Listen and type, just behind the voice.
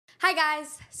Hi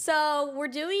guys. So we're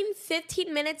doing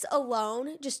 15 minutes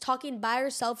alone, just talking by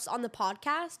ourselves on the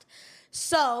podcast.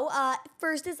 So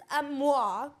first is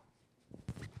moi.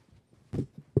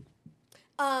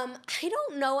 I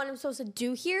don't know what I'm supposed to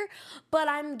do here, but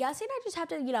I'm guessing I just have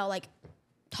to,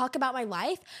 talk about my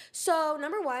life. So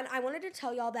number one, I wanted to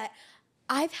tell y'all that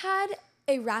I've had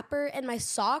a wrapper in my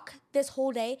sock this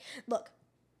whole day. Look,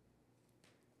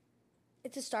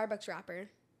 it's a Starbucks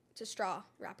wrapper. It's a straw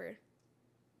wrapper.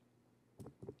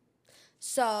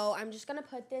 So I'm just gonna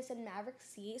put this in Maverick's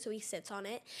seat so he sits on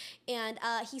it, and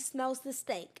he smells the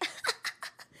stink.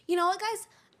 You know what, guys?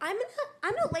 I'm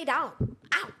gonna lay down.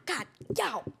 Ow, God,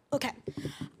 yow. Okay,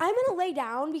 I'm gonna lay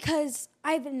down because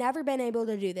I've never been able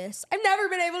to do this. I've never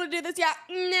been able to do this yet.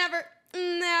 Never.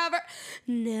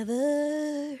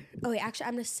 Oh wait, actually,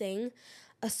 I'm gonna sing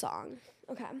a song.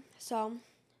 Okay, so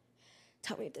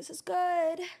tell me if this is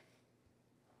good.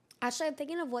 Actually, I'm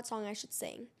thinking of what song I should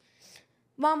sing.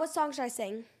 Mom, what song should I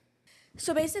sing?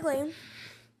 So basically,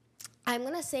 I'm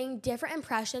going to sing different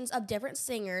impressions of different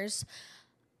singers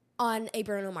on a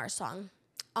Bruno Mars song.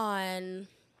 I'm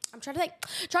trying to think.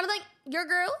 Your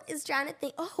girl is trying to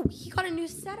think. Oh, he got a new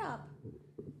setup.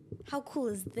 How cool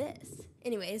is this?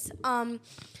 Anyways, I'm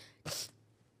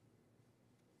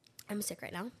sick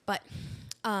right now, but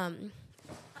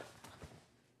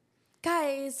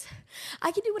guys,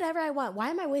 I can do whatever I want. Why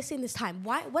am I wasting this time?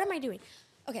 What am I doing?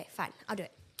 Okay, fine. I'll do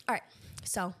it. All right.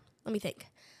 So let me think.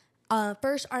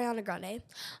 First, Ariana Grande.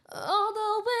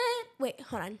 Wait,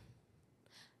 hold on.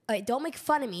 All right, don't make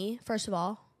fun of me, first of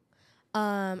all.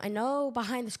 I know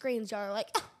behind the screens, y'all are like,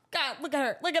 oh, God, look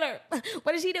at her.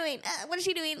 What is she doing?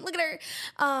 Look at her.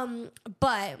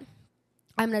 But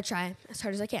I'm going to try as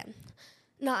hard as I can.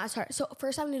 Not as hard. So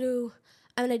first I'm going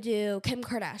to do Kim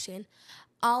Kardashian.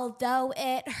 Although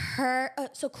it hurt.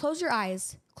 So close your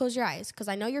eyes, because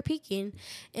I know you're peeking.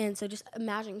 And so just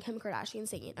imagine Kim Kardashian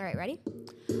singing. All right, ready?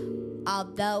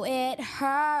 Although it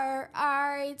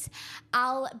hurts,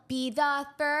 I'll be the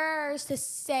first to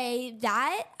say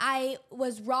that I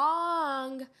was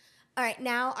wrong. All right,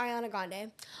 now Ariana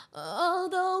Grande.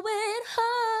 Although it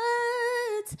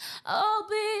hurts, I'll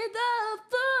be the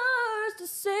first to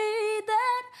say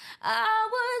that I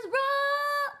was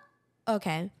wrong.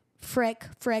 Okay. Frickety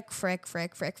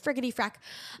frack.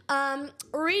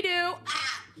 Redo.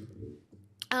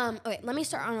 Okay, let me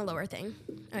start on a lower thing.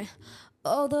 All right.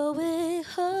 Although it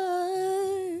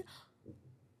hurt.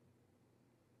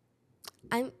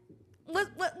 What am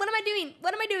I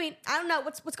doing? I don't know.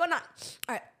 What's going on?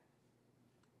 All right.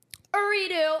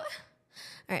 Redo.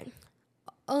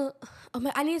 All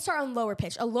right. I need to start on lower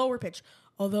pitch. A lower pitch.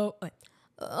 Although it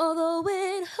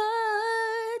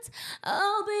hurts,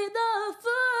 I'll be the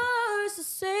first to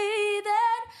say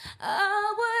that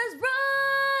I was wrong.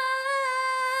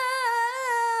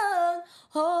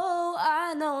 Oh,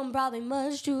 I know I'm probably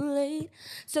much too late.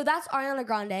 So that's Ariana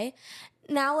Grande.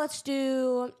 Now let's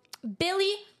do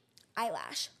Billie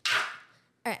Eilish.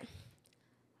 All right.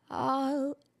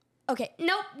 Okay,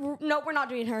 nope, we're not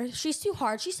doing her. She's too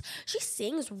hard. She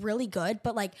sings really good,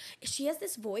 but like she has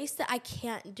this voice that I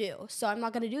can't do. So I'm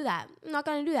not gonna do that.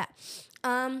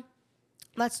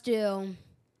 Let's do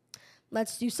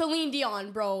Celine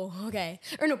Dion, bro. Okay,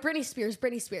 or no, Britney Spears.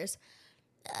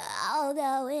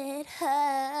 Although it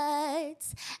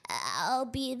hurts, I'll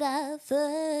be the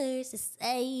first to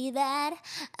say that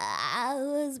I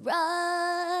was wrong.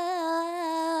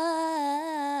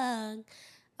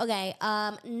 Okay,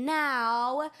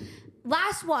 now,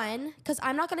 last one, because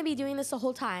I'm not going to be doing this the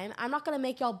whole time. I'm not going to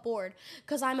make y'all bored,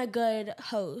 because I'm a good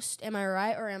host. Am I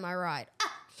right or am I right?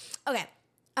 Okay,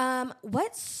 let me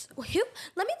look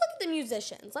at the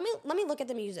musicians. Let me look at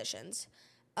the musicians.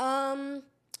 I'm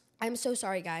so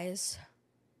sorry, guys.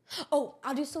 Oh,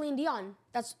 I'll do Celine Dion.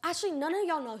 That's actually, none of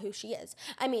y'all know who she is.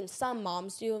 I mean, some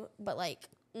moms do, but like,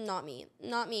 not me.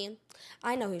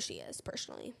 I know who she is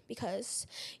personally because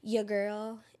your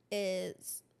girl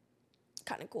is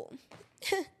kind of cool.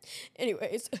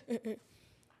 Anyways.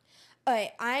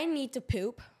 Alright, I need to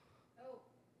poop.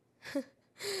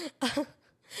 Oh.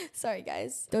 Sorry,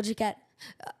 guys. Doja Cat.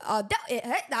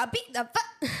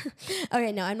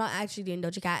 Okay, no, I'm not actually doing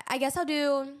Doja Cat. I guess I'll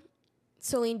do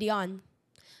Celine Dion.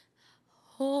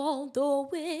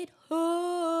 Although it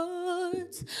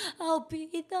hurts, I'll be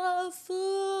the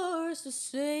first to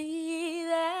say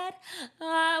that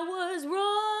I was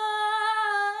wrong.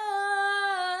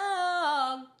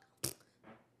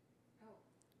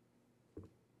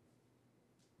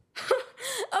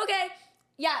 Okay,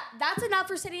 yeah, that's enough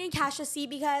for sitting in Cash's seat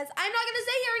because I'm not going to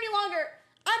stay here any longer.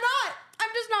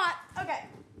 I'm just not. Okay.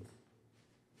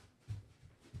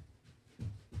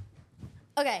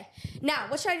 Okay, now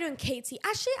what should I do in Kate seat?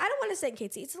 Actually, I don't want to sit in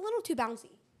Kate seat. It's a little too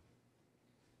bouncy.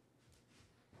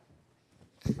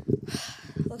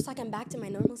 Looks like I'm back to my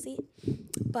normal seat.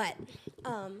 But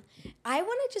I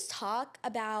want to just talk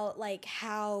about like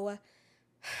how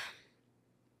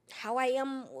I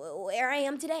am where I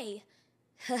am today.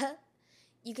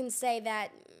 You can say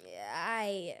that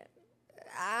I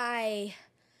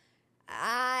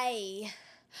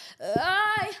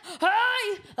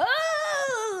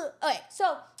Okay,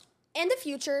 so in the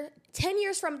future, 10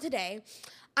 years from today,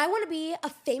 I want to be a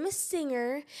famous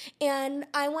singer, and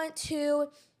I want to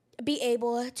be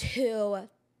able to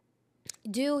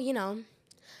do,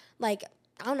 like,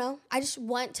 I don't know. I just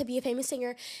want to be a famous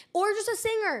singer or just a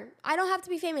singer. I don't have to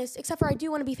be famous, except for I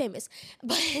do want to be famous.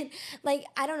 But, like,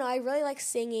 I don't know. I really like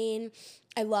singing.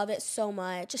 I love it so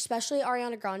much, especially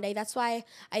Ariana Grande. That's why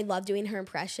I love doing her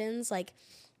impressions. Like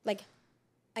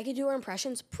I could do her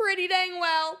impressions pretty dang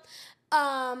well.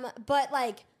 But,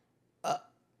 like,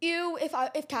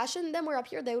 if Cash and them were up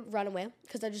here, they would run away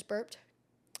because I just burped.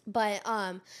 But,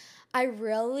 I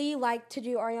really like to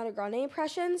do Ariana Grande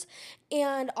impressions,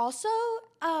 and also,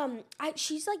 I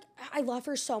love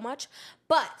her so much,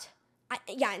 but,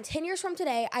 in 10 years from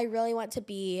today, I really want to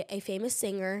be a famous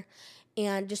singer,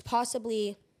 and just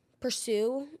possibly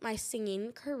pursue my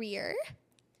singing career.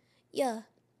 Yeah,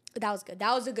 that was good.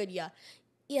 That was a good yeah.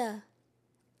 Yeah,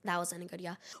 that wasn't a good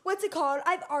yeah. What's it called?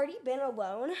 I've already been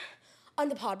alone on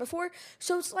the pod before,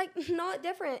 so it's, like, not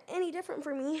any different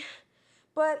for me,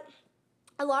 but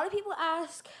a lot of people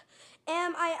ask,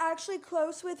 am I actually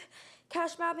close with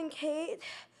Cash, Mav, and Kate?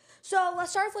 So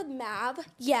let's start with Mav.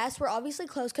 Yes, we're obviously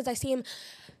close because I see him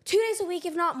 2 days a week,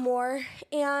 if not more.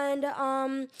 And,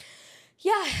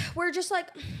 we're just like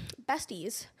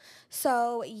besties.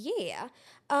 So, yeah.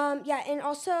 And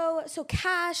also, so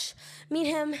Cash, me and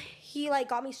him, he like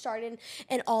got me started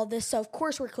and all this. So, of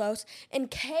course, we're close.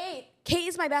 And Kate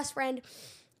is my best friend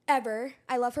ever.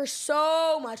 I love her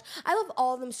so much. I love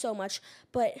all of them so much.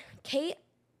 But Kate,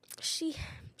 she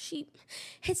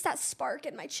hits that spark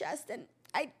in my chest, and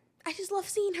I just love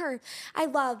seeing her. I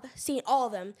love seeing all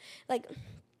of them. Like,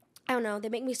 I don't know, they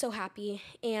make me so happy.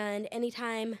 And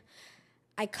anytime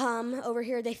I come over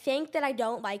here, they think that I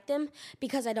don't like them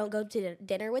because I don't go to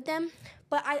dinner with them.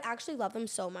 But I actually love them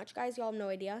so much, guys. Y'all have no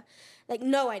idea. Like,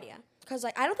 no idea. Because,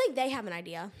 like, I don't think they have an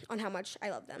idea on how much I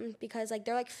love them. Because, like,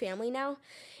 they're, like, family now.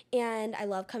 And I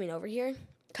love coming over here.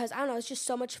 Because, I don't know, it's just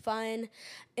so much fun.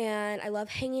 And I love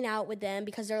hanging out with them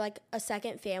because they're, like, a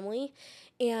second family.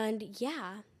 And,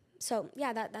 yeah. So,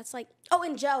 yeah, that's, like... Oh,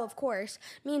 and Joe, of course.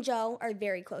 Me and Joe are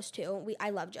very close, too. I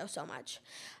love Joe so much.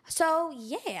 So,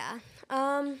 yeah.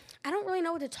 I don't really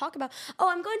know what to talk about. Oh,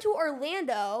 I'm going to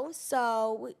Orlando.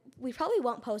 So, we probably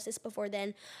won't post this before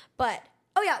then. But,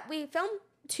 oh, yeah, we film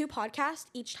 2 podcasts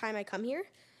each time I come here.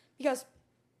 Because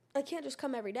I can't just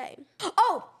come every day.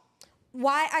 Oh!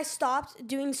 Why I stopped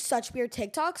doing such weird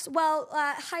TikToks? Well,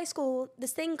 high school,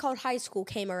 this thing called high school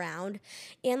came around.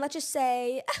 And let's just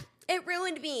say, it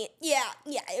ruined me. Yeah,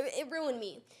 it ruined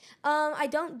me. I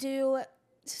don't do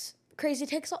crazy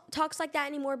TikToks like that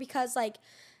anymore because, like,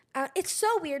 it's so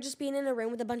weird just being in a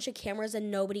room with a bunch of cameras and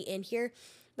nobody in here.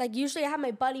 Like, usually I have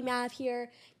my buddy Mav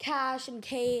here, Cash and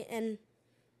Kate, and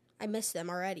I miss them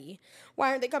already. Why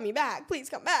aren't they coming back? Please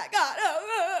come back. God,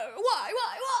 why?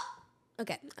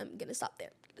 Okay, I'm gonna stop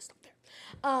there.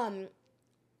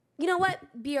 You know what?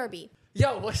 BRB.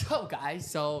 Yo, what's up, guys?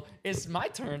 So it's my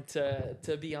turn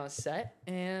to be on set,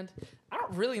 and I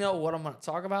don't really know what I'm gonna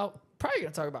talk about. Probably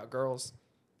gonna talk about girls,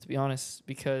 to be honest,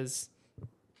 because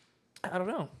I don't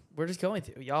know. We're just going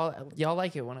to. Y'all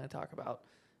like it when I talk about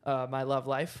my love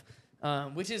life,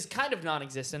 which is kind of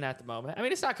non-existent at the moment. I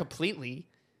mean, it's not completely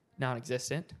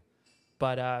non-existent,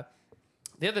 but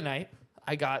the other night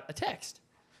I got a text.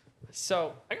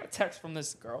 So I got a text from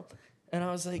this girl, and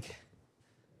I was like,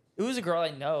 it was a girl I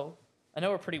know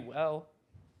her pretty well.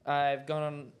 I've gone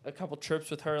on a couple trips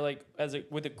with her, like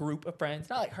with a group of friends,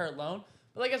 not like her alone,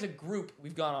 but like as a group,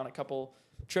 we've gone on a couple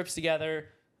trips together.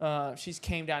 She's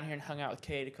came down here and hung out with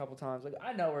Kate a couple times. Like,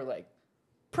 I know her like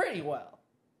pretty well,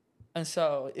 and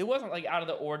so it wasn't like out of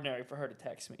the ordinary for her to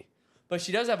text me. But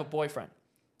she does have a boyfriend,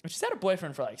 and she's had a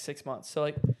boyfriend for like 6 months. So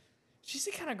like, she's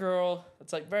the kind of girl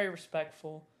that's like very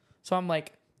respectful. So I'm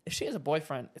like, if she has a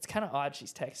boyfriend, it's kind of odd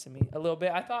she's texting me a little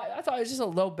bit. I thought it was just a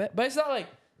little bit, but it's not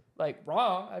like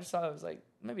wrong. I just thought it was like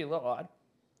maybe a little odd.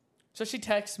 So she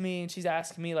texts me and she's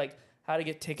asking me like how to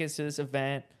get tickets to this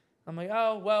event. I'm like,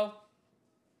 oh well,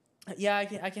 yeah, I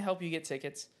can help you get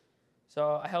tickets.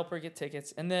 So I help her get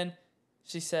tickets, and then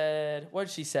she said, what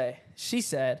did she say? She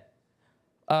said,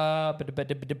 what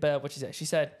she say? She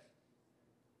said,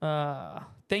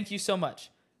 thank you so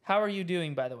much. how are you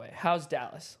doing, by the way? How's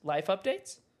Dallas? Life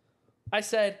updates? I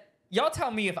said, y'all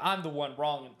tell me if I'm the one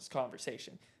wrong in this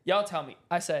conversation. Y'all tell me.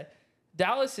 I said,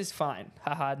 Dallas is fine.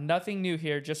 Haha, nothing new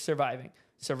here, just surviving.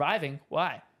 Surviving?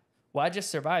 Why? Why just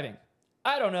surviving?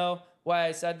 I don't know why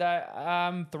I said that.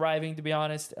 I'm thriving, to be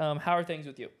honest. How are things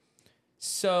with you?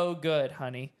 So good,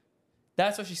 honey.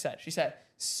 That's what she said. She said,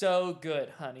 so good,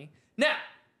 honey. Now,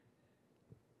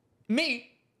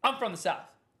 me, I'm from the South.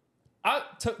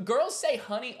 Girls say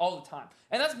honey all the time.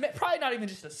 And that's probably not even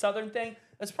just a Southern thing.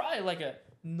 That's probably like a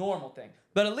normal thing.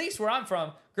 But at least where I'm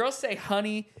from, girls say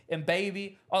honey and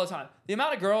baby all the time. The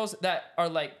amount of girls that are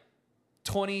like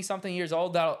 20-something years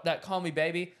old that call me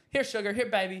baby, here sugar, here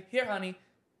baby, here honey.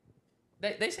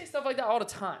 They say stuff like that all the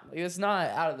time. Like, it's not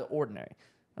out of the ordinary.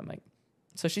 I'm like,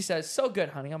 so she says, so good,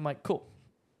 honey. I'm like, cool.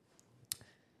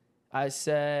 I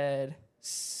said,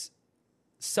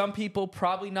 some people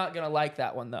probably not going to like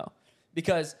that one, though.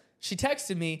 Because she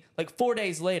texted me like 4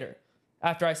 days later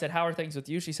after I said, how are things with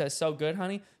you? She says, so good,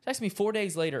 honey. She texted me 4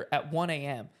 days later at 1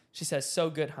 a.m. She says, so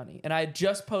good, honey. And I had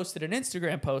just posted an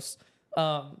Instagram post.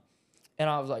 And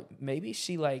I was like, maybe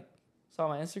she like saw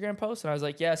my Instagram post. And I was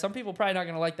like, yeah, some people probably not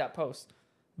going to like that post.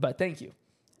 But thank you.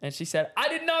 And she said, I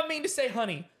did not mean to say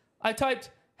honey. I typed,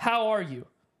 how are you?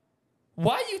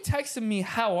 Why are you texting me,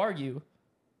 how are you?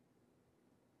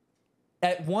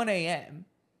 At 1 a.m.?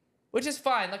 Which is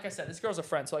fine. Like I said, this girl's a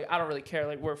friend. So like, I don't really care.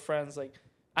 Like, we're friends. Like,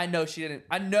 I know she's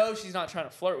not trying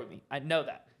to flirt with me. I know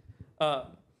that.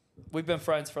 We've been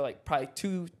friends for like probably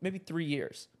 2, maybe 3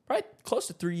 years. Probably close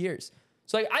to 3 years.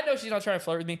 So like, I know she's not trying to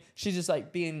flirt with me. She's just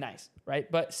like being nice, right?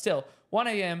 But still, 1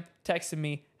 a.m. texting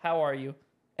me, how are you?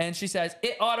 And she says,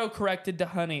 it auto-corrected to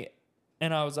honey.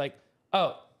 And I was like,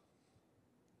 oh,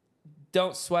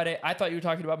 don't sweat it. I thought you were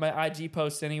talking about my IG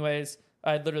post anyways.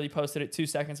 I literally posted it 2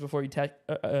 seconds before you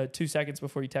 2 seconds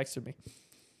before you texted me.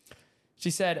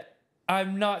 She said,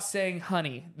 I'm not saying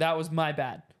honey. That was my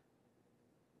bad.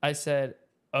 I said,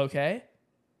 okay.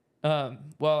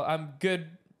 Well, I'm good,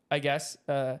 I guess.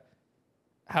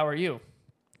 How are you?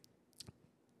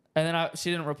 And then she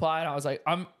didn't reply, and I was like,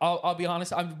 I'll be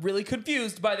honest, I'm really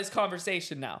confused by this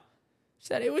conversation now. She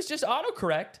said, it was just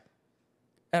autocorrect.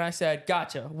 And I said,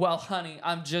 gotcha. Well, honey,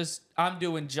 I'm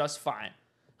doing just fine.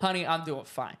 Honey, I'm doing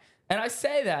fine. And I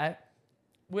say that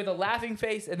with a laughing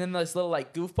face and then this little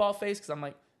like goofball face because I'm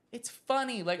like, it's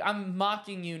funny. Like, I'm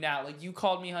mocking you now. Like, you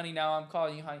called me honey, now I'm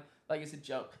calling you honey. Like, it's a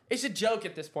joke. It's a joke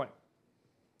at this point.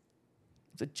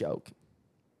 It's a joke.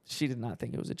 She did not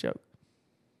think it was a joke.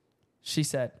 She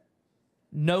said,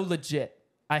 no, legit.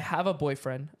 I have a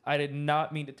boyfriend. I did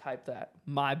not mean to type that.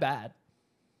 My bad.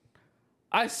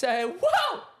 I say,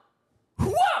 whoa!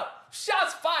 Whoa!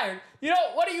 Shots fired. You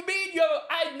know, what do you mean?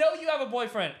 I know you have a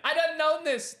boyfriend. I done known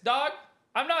this, dog.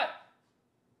 I've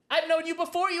known you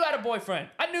before you had a boyfriend.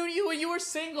 I knew you when you were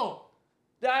single.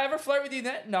 Did I ever flirt with you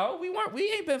then? No, we weren't.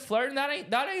 We ain't been flirting. That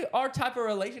ain't our type of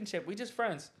relationship. We just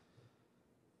friends.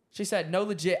 She said, no,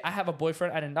 legit, I have a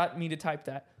boyfriend. I did not mean to type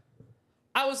that.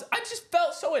 I just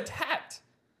felt so attacked.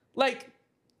 Like,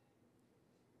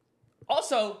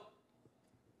 also,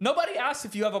 nobody asked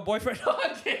if you have a boyfriend. No,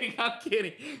 I'm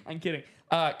kidding.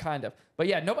 Kind of. But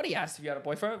yeah, nobody asked if you had a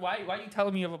boyfriend. Why are you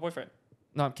telling me you have a boyfriend?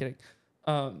 No, I'm kidding.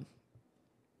 I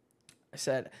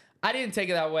said, I didn't take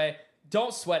it that way.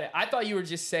 Don't sweat it. I thought you were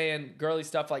just saying girly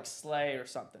stuff like slay or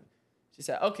something. She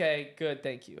said, okay, good,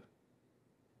 thank you.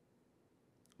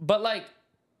 But like,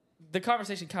 the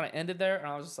conversation kind of ended there, and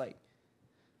I was just like,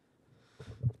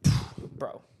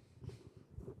 bro.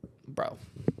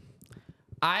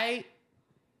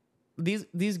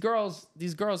 These girls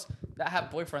that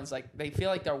have boyfriends, like, they feel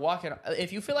like they're walking.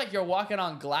 If you feel like you're walking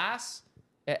on glass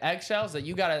at eggshells, that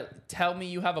you gotta tell me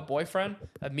you have a boyfriend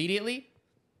immediately.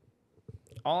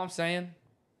 All I'm saying,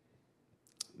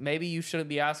 maybe you shouldn't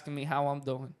be asking me how I'm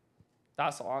doing.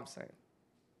 That's all I'm saying.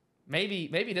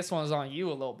 Maybe this one's on you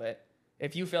a little bit.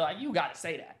 If you feel like you gotta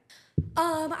say that.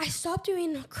 I stopped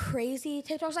doing crazy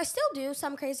TikToks. I still do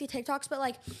some crazy TikToks, but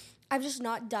like, I've just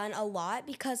not done a lot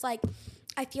because like,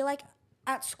 I feel like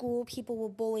at school people will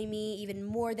bully me even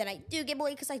more than I do get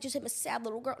bullied because I just am a sad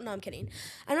little girl. No, I'm kidding.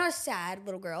 I'm not a sad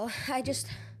little girl.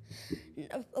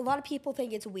 A lot of people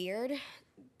think it's weird,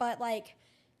 but like,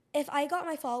 if I got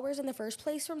my followers in the first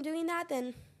place from doing that,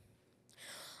 then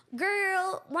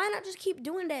girl, why not just keep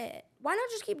doing that? Why not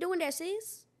just keep doing that,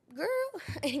 sis? Girl.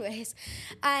 Anyways,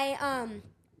 I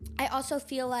also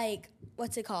feel like,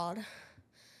 what's it called?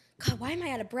 God, why am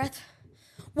I out of breath?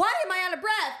 Why am I out of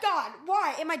breath? God,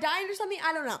 why? Am I dying or something?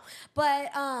 I don't know.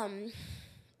 But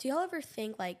do y'all ever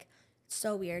think like, it's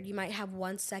so weird, you might have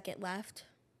 1 second left?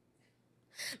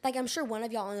 Like, I'm sure one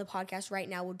of y'all on the podcast right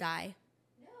now will die.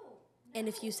 in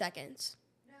a few seconds.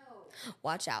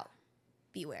 Watch out.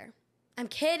 Beware. I'm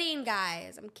kidding,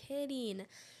 guys. I'm kidding.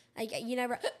 Like, you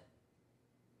never...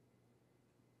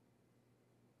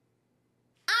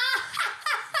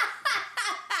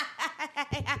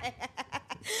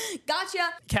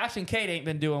 Gotcha. Cash and Kate ain't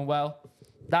been doing well.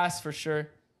 That's for sure.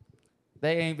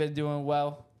 They ain't been doing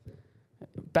well.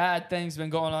 Bad things been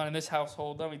going on in this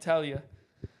household, let me tell you.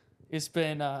 It's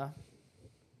been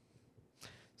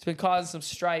causing some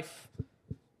strife,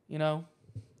 you know.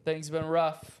 Things been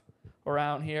rough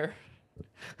around here.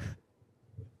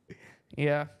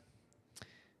 Yeah.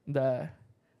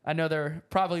 I know they're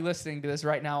probably listening to this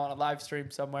right now on a live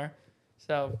stream somewhere.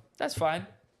 So, that's fine.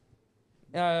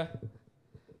 I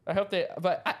hope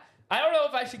but I don't know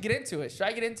if I should get into it. Should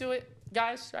I get into it,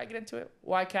 guys? Should I get into it?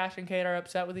 Why Cash and Kate are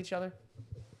upset with each other?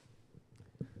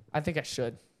 I think I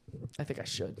should.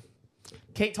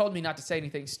 Kate told me not to say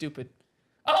anything stupid.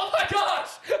 Oh my gosh!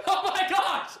 Oh my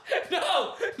gosh!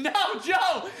 No,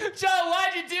 Joe! Joe,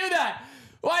 why'd you do that?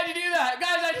 Why'd you do that?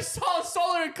 Guys, I just saw a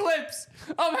solar eclipse.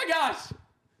 Oh my gosh.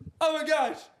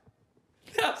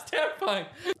 That was terrifying.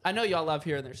 I know y'all love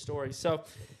hearing their stories. So,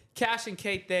 Cash and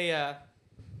Kate, they, I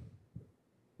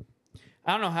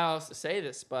don't know how else to say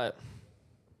this, but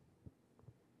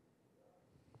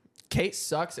Kate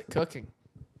sucks at cooking.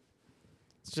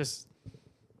 It's just,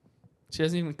 she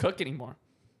doesn't even cook anymore.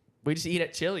 We just eat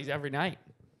at Chili's every night.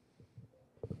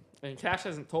 And Cash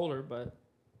hasn't told her, but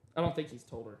I don't think he's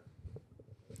told her.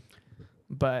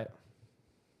 But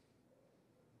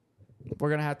we're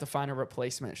going to have to find a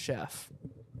replacement chef.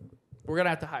 We're going to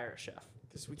have to hire a chef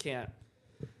because we can't.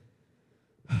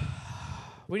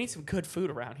 We need some good food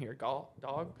around here, dog.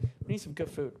 We need some good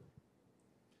food.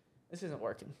 This isn't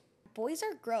working. Boys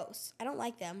are gross. I don't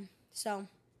like them. So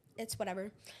it's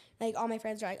whatever. Like, all my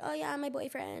friends are like, oh, yeah, my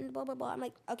boyfriend, blah, blah, blah. I'm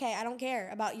like, okay, I don't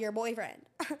care about your boyfriend.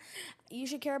 You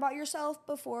should care about yourself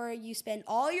before you spend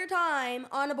all your time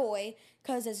on a boy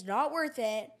because it's not worth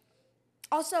it.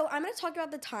 Also, I'm going to talk about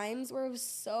the times where it was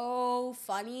so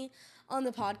funny on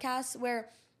the podcast where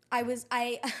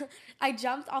I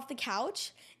jumped off the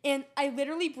couch and I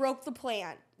literally broke the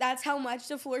plant. That's how much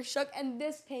the floor shook and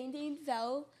this painting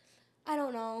fell. I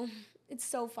don't know. It's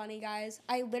so funny, guys.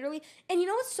 And you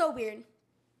know what's so weird?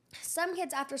 Some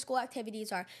kids after school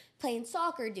activities are playing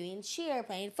soccer, doing cheer,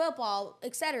 playing football,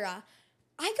 etc.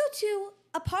 I go to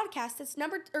a podcast that's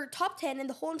top 10 in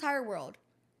the whole entire world.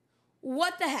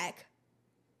 What the heck?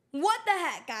 What the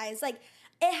heck, guys? Like,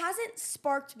 it hasn't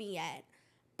sparked me yet.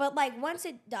 But, like, once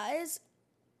it does,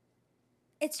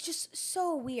 it's just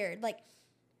so weird. Like,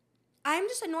 I'm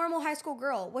just a normal high school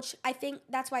girl, which I think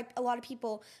that's why a lot of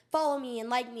people follow me and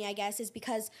like me, I guess, is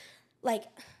because, like,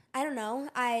 I don't know,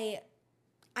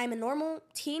 I'm a normal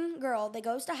teen girl that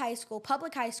goes to high school,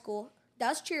 public high school,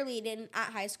 does cheerleading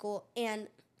at high school, and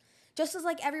just as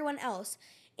like everyone else,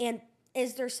 and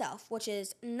is their self, which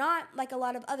is not like a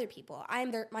lot of other people.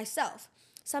 I'm myself.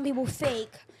 Some people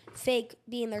fake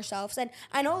being their selves. And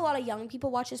I know a lot of young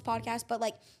people watch this podcast, but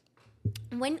like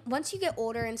once you get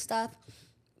older and stuff,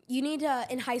 you need to,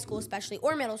 in high school especially,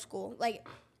 or middle school, like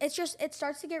it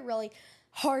starts to get really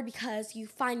hard because you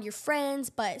find your friends,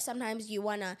 but sometimes you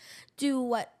want to do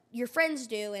what your friends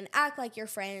do and act like your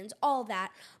friends, all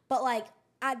that. But like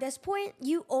at this point,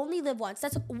 you only live once.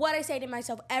 That's what I say to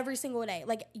myself every single day.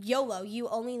 Like, YOLO, you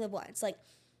only live once. Like,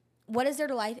 what is there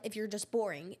to life if you're just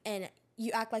boring and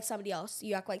you act like somebody else,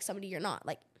 you act like somebody you're not?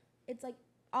 Like, it's like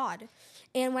odd.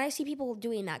 And when I see people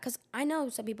doing that, because I know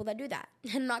some people that do that,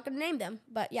 I'm not going to name them,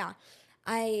 but yeah,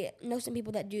 I know some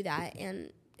people that do that,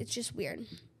 and it's just weird.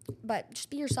 But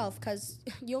just be yourself, because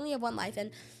you only have one life,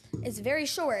 and it's very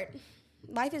short.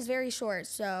 Life is very short,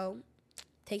 so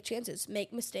take chances,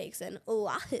 make mistakes, and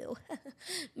wahoo.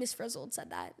 Miss Frizzled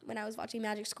said that when I was watching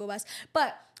Magic School Bus.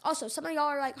 But also, some of y'all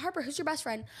are like, Harper, who's your best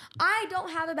friend? I don't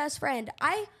have a best friend.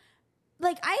 I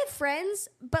have friends,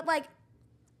 but like,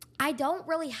 I don't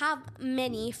really have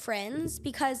many friends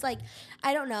because, like,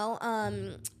 I don't know.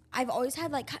 I've always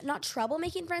had, like, not trouble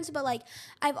making friends, but, like,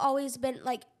 I've always been,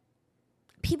 like,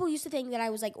 people used to think that I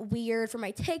was, like, weird for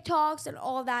my TikToks and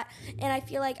all of that. And I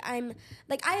feel like I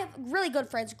have really good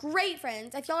friends, great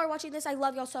friends. If y'all are watching this, I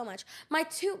love y'all so much. My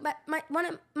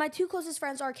two closest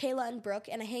friends are Kayla and Brooke,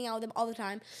 and I hang out with them all the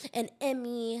time. And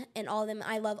Emmy and all of them.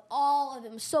 I love all of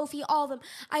them. Sophie, all of them.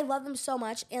 I love them so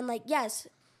much. And, like, yes,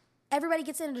 everybody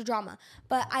gets into drama,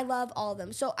 but I love all of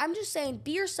them. So I'm just saying,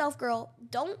 be yourself, girl.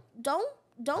 Don't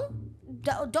be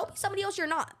somebody else you're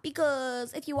not,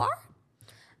 because if you are,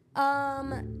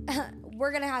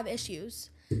 we're gonna have issues.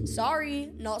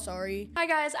 Sorry, not sorry. Hi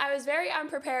guys, I was very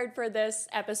unprepared for this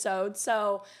episode,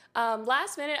 so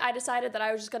last minute I decided that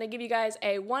I was just going to give you guys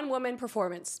a one-woman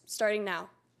performance, starting now.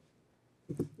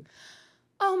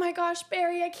 Oh my gosh,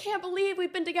 Barry, I can't believe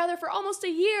we've been together for almost a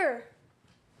year.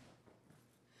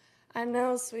 I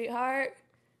know, sweetheart.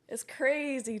 It's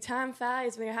crazy. Time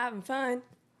flies when you're having fun.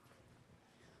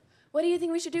 What do you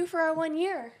think we should do for our 1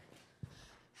 year?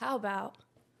 How about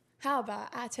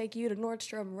I take you to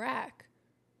Nordstrom Rack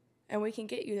and we can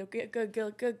get you a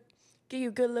give you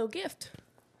a good little gift.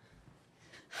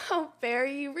 Oh,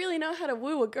 Barry, you really know how to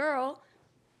woo a girl.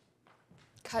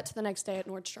 Cut to the next day at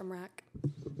Nordstrom Rack.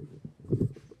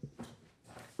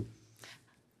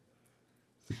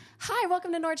 Hi,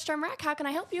 welcome to Nordstrom Rack. How can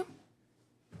I help you?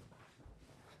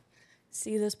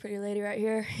 See this pretty lady right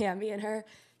here? Yeah, me and her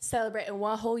celebrating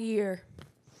 1 whole year.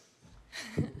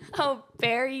 Oh,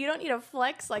 Barry, you don't need to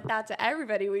flex like that to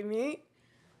everybody we meet.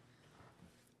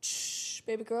 Shh,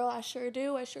 baby girl, I sure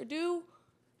do.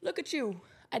 Look at you,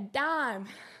 a dime.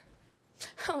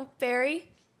 Oh,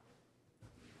 Barry.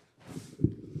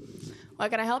 What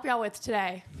can I help y'all with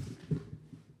today?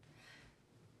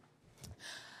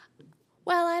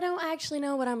 Well, I don't actually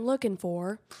know what I'm looking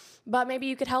for, but maybe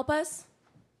you could help us?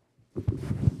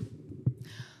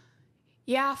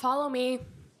 Yeah, follow me.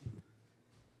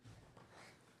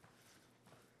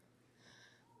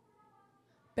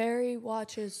 Barry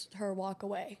watches her walk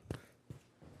away.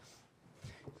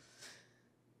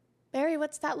 Barry,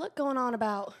 what's that look going on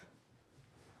about?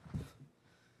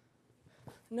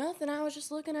 Nothing, I was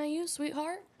just looking at you,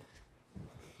 sweetheart.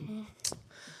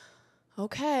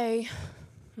 Okay.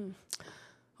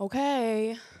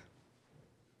 Okay.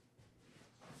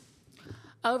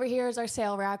 Over here is our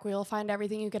sale rack. We'll find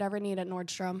everything you could ever need at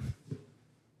Nordstrom.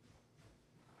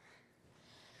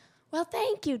 Well,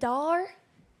 thank you, Dar.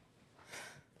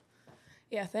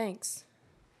 Yeah, thanks.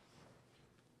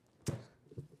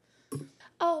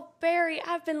 Oh, Barry,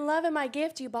 I've been loving my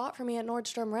gift you bought for me at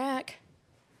Nordstrom Rack.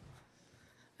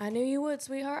 I knew you would,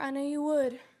 sweetheart. I knew you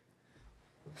would.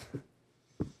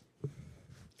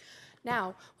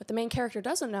 Now, what the main character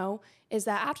doesn't know is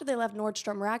that after they left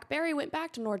Nordstrom Rack, Barry went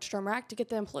back to Nordstrom Rack to get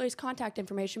the employee's contact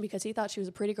information because he thought she was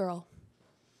a pretty girl.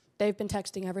 They've been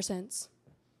texting ever since.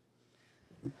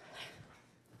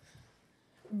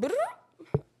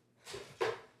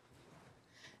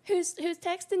 Who's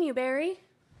texting you, Barry?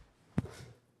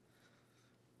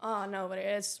 Oh, nobody.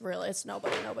 It's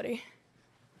nobody.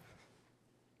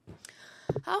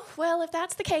 Oh, well, if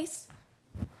that's the case.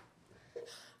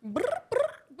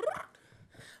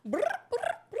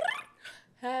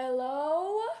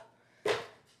 Hello?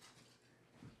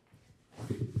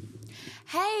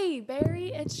 Hey,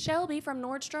 Barry, it's Shelby from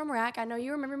Nordstrom Rack. I know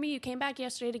you remember me. You came back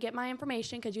yesterday to get my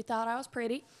information because you thought I was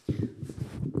pretty.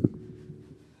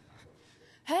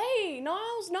 Hey,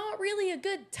 now's not really a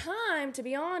good time, to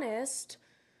be honest.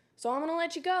 So I'm going to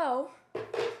let you go.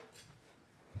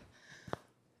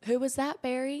 Who was that,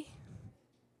 Barry?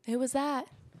 Who was that?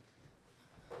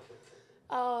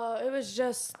 It was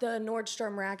just the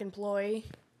Nordstrom Rack employee.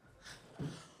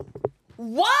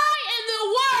 Why in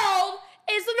the world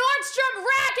is the Nordstrom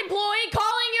Rack employee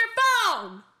calling your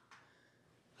phone?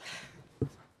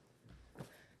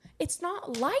 It's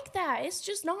not like that. It's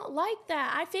just not like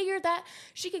that. I figured that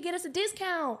she could get us a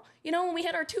discount. You know, when we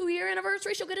hit our 2-year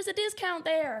anniversary, she'll get us a discount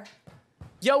there.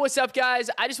 Yo, what's up,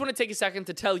 guys? I just want to take a second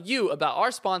to tell you about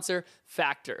our sponsor,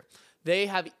 Factor. They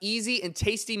have easy and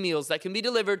tasty meals that can be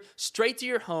delivered straight to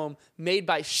your home, made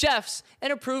by chefs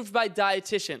and approved by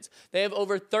dietitians. They have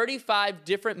over 35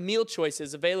 different meal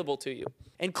choices available to you,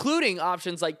 including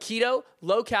options like keto,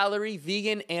 low-calorie,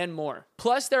 vegan, and more.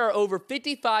 Plus, there are over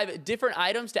 55 different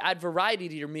items to add variety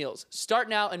to your meals. Start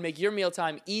now and make your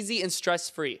mealtime easy and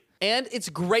stress-free. And it's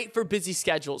great for busy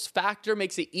schedules. Factor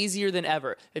makes it easier than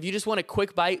ever. If you just want a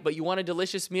quick bite, but you want a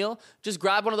delicious meal, just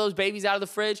grab one of those babies out of the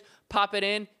fridge, pop it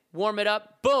in, warm it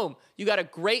up, boom. You got a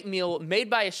great meal made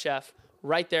by a chef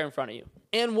right there in front of you.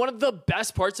 And one of the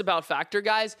best parts about Factor,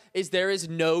 guys, is there is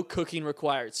no cooking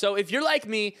required. So if you're like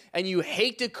me and you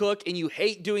hate to cook and you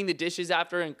hate doing the dishes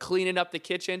after and cleaning up the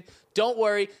kitchen, don't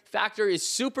worry. Factor is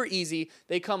super easy.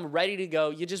 They come ready to go.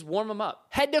 You just warm them up.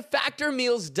 Head to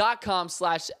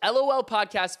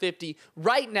factormeals.com/LOLpodcast50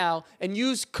 right now and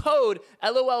use code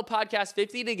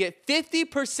LOLpodcast50 to get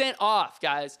 50% off,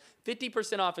 guys.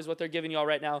 50% off is what they're giving y'all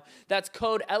right now. That's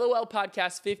code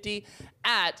LOLpodcast50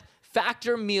 at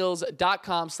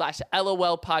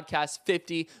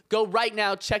factormeals.com/LOLpodcast50. Go right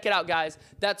now. Check it out, guys.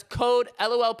 That's code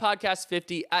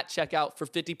LOLpodcast50 at checkout for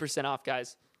 50% off,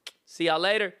 guys. See y'all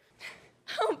later.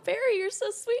 Oh, Barry, you're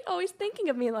so sweet, always thinking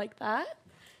of me like that.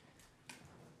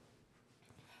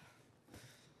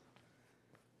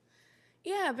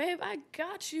 Yeah, babe, I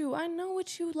got you. I know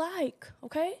what you like,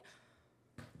 okay?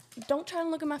 Don't try to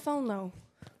look at my phone, though.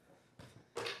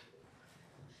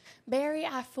 Barry,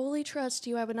 I fully trust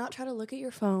you. I would not try to look at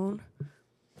your phone.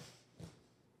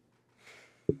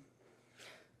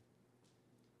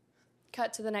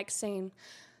 Cut to the next scene.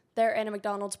 They're in a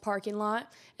McDonald's parking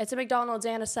lot. It's a McDonald's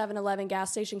and a 7-Eleven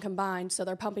gas station combined, so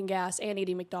they're pumping gas and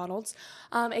eating McDonald's.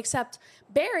 Except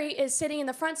Barry is sitting in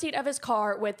the front seat of his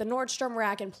car with the Nordstrom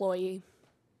Rack employee.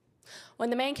 When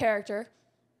the main character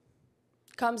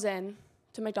comes in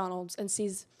to McDonald's and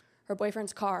sees her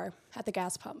boyfriend's car at the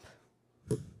gas pump.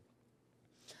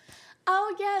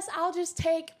 Oh, yes, I'll just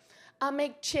take a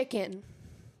McChicken.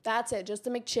 That's it, just a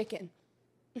McChicken.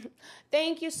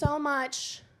 Thank you so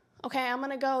much. Okay, I'm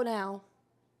gonna go now.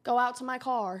 Go out to my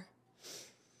car.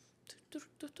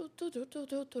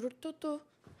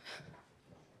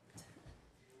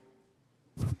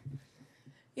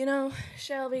 You know,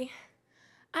 Shelby,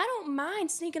 I don't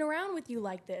mind sneaking around with you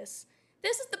like this.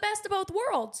 This is the best of both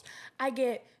worlds. I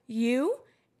get you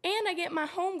and I get my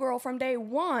homegirl from day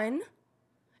one.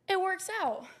 It works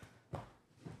out.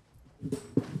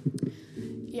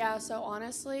 Yeah, so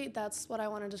honestly, that's what I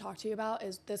wanted to talk to you about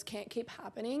is this can't keep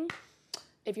happening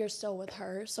if you're still with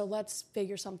her. So let's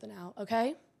figure something out,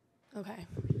 okay? Okay.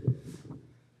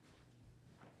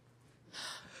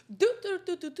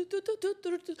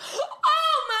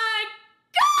 Oh my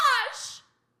gosh!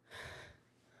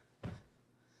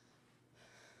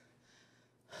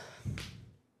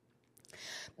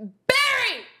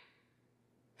 Barry!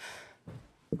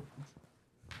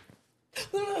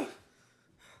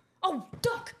 Oh,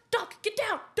 duck, get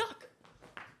down, duck.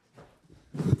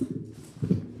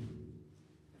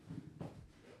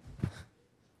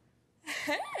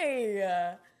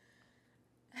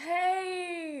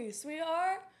 Hey,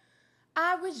 sweetheart.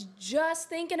 I was just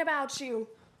thinking about you.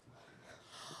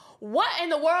 What in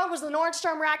the world was the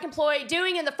Nordstrom Rack employee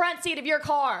doing in the front seat of your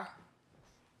car?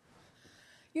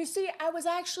 You see, I was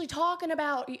talking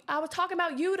about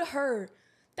you to her.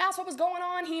 That's what was going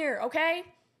on here, okay?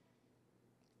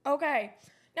 Okay.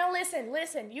 Now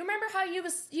listen. You remember how you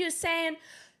was saying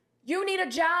you need a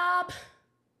job?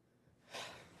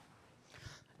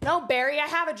 No, Barry, I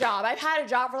have a job. I've had a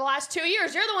job for the last 2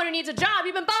 years. You're the one who needs a job.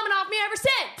 You've been bumming off me ever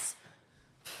since.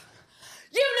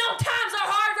 You know times are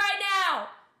hard right now.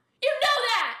 You know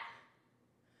that.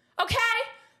 Okay?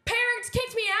 Parents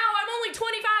kicked me out. I'm only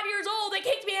 25 years old. They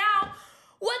kicked me out.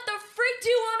 What the freak do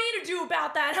you want me to do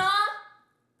about that, huh?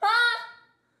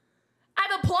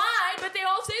 I've applied, but they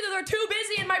all say that they're too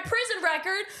busy in my prison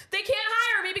record. They can't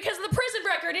hire me because of the prison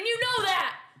record, and you know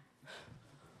that.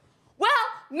 Well,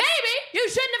 maybe you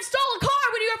shouldn't have stolen a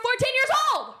car when you were 14 years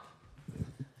old.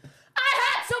 I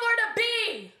had somewhere to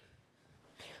be.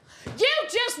 You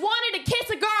just wanted to kiss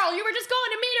a girl. You were just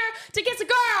going to meet her to kiss a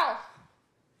girl.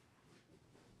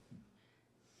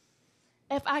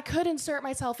 If I could insert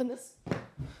myself in this.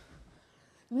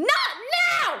 Not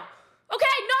now!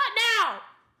 Okay, not now!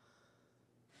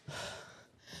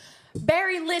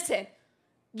 Barry, listen.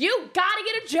 You gotta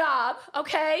get a job,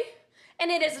 okay?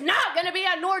 And it is not gonna be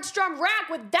a Nordstrom Rack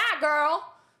with that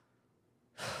girl.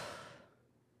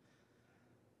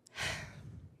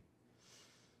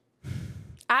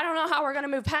 I don't know how we're gonna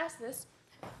move past this.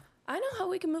 I know how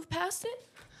we can move past it.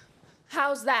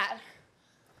 How's that?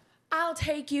 I'll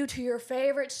take you to your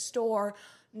favorite store,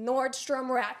 Nordstrom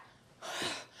Rack.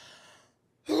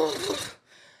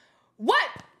 What?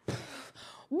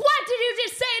 What did you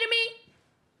just say to me?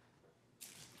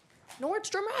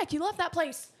 Nordstrom Rack, you love that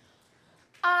place.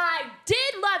 I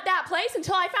did love that place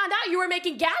until I found out you were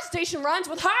making gas station runs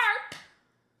with her.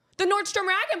 The Nordstrom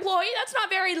Rack employee, that's not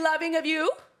very loving of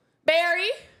you,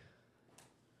 Barry.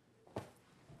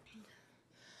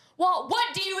 Well,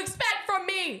 what do you expect from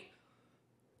me?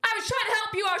 I was trying to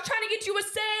help you. I was trying to get you a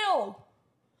sale.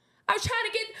 I was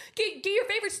trying to get your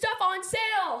favorite stuff on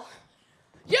sale.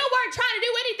 You weren't trying to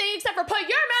do anything except for put your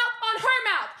mouth on her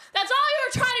mouth. That's all you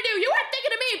were trying to do. You weren't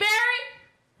thinking of me, Barry.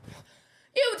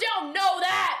 You don't know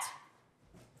that.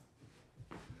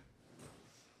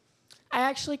 I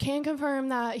actually can confirm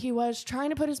that he was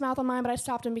trying to put his mouth on mine, but I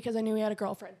stopped him because I knew he had a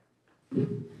girlfriend.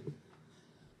 Exactly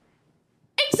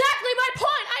my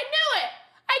point. I knew it.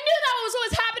 I knew that was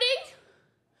what was happening.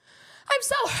 I'm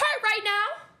so hurt right now.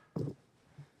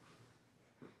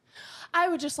 I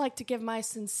would just like to give my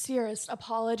sincerest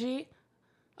apology.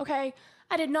 Okay?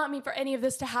 I did not mean for any of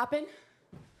this to happen.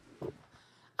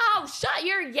 Oh, shut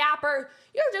your yapper.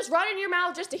 You're just running your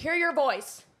mouth just to hear your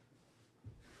voice.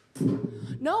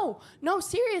 No,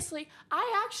 seriously.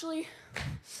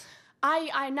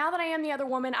 I now that I am the other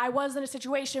woman, I was in a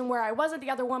situation where I wasn't the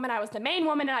other woman, I was the main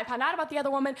woman, and I found out about the other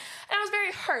woman, and I was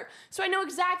very hurt. So I know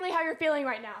exactly how you're feeling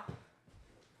right now.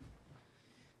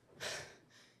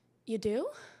 You do?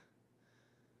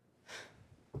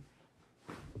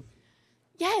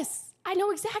 Yes, I know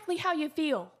exactly how you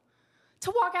feel.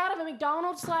 To walk out of a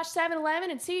McDonald's / 7-Eleven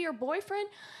and see your boyfriend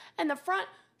in the front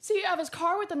seat of his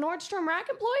car with the Nordstrom Rack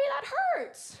employee, that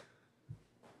hurts.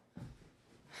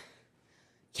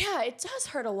 Yeah, it does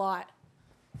hurt a lot.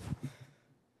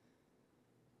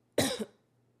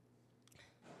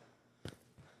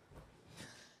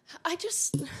 I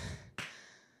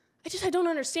don't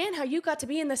understand how you got to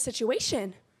be in this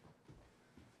situation.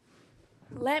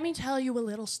 Let me tell you a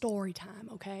little story time,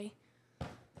 okay?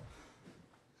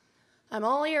 I'm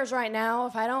all ears right now.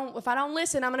 If I don't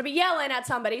listen, I'm gonna be yelling at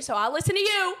somebody, so I'll listen to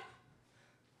you.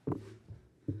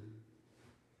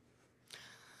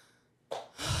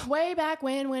 Way back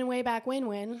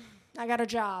when, I got a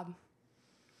job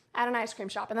at an ice cream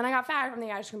shop, and then I got fired from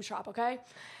the ice cream shop, okay?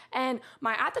 And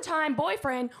my, at the time,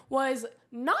 boyfriend was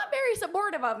not very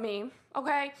supportive of me,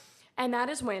 okay? And that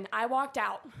is when I walked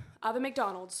out of a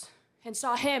McDonald's and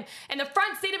saw him in the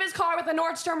front seat of his car with a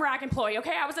Nordstrom Rack employee,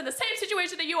 okay? I was in the same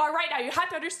situation that you are right now. You have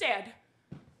to understand.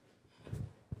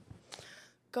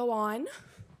 Go on.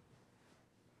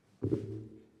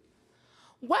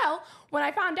 Well, when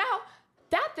I found out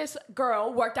that this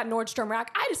girl worked at Nordstrom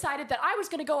Rack, I decided that I was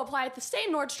going to go apply at the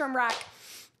same Nordstrom Rack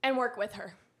and work with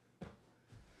her.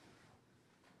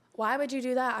 Why would you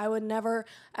do that? I would never,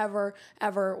 ever,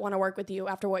 ever want to work with you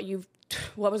after what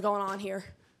was going on here.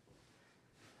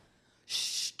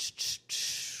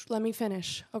 Shh, let me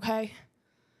finish, okay?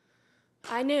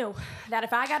 I knew that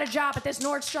if I got a job at this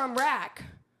Nordstrom Rack,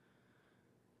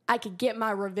 I could get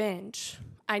my revenge.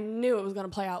 I knew it was going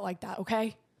to play out like that,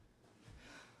 okay?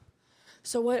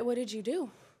 So what did you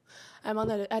do? I'm on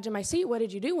the edge of my seat. What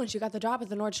did you do once you got the job at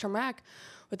the Nordstrom Rack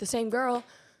with the same girl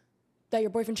that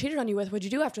your boyfriend cheated on you with? What'd you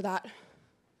do after that?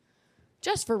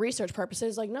 Just for research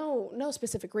purposes, like no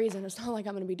specific reason. It's not like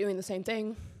I'm going to be doing the same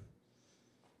thing.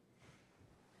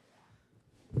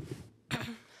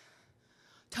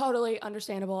 Totally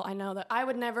understandable. I know that I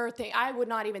would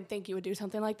not even think you would do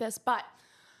something like this, but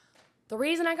the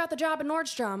reason I got the job at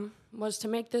Nordstrom was to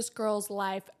make this girl's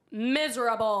life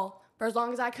miserable for as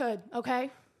long as I could, okay?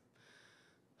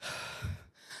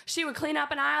 She would clean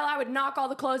up an aisle, I would knock all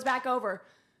the clothes back over.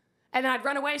 And then I'd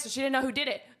run away so she didn't know who did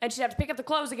it, and she'd have to pick up the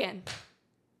clothes again.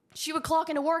 She would clock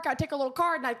into work, I'd take her little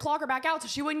card, and I'd clock her back out so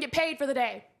she wouldn't get paid for the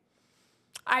day.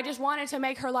 I just wanted to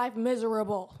make her life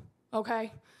miserable,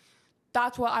 okay?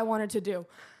 That's what I wanted to do.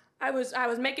 I was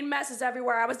making messes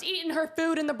everywhere. I was eating her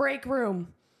food in the break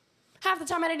room. Half the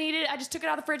time I didn't eat it, I just took it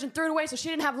out of the fridge and threw it away so she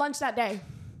didn't have lunch that day.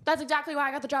 That's exactly why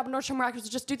I got the job at Nordstrom Rack, was to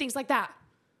just do things like that.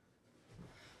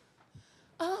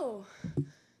 Oh,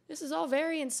 this is all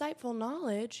very insightful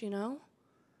knowledge, you know.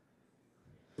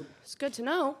 It's good to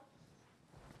know.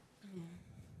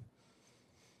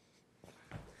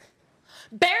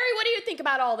 Barry, what do you think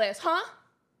about all this, huh?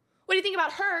 What do you think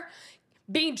about her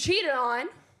being cheated on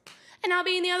and now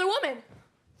being the other woman?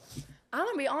 I'm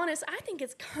gonna be honest, I think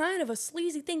it's kind of a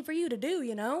sleazy thing for you to do,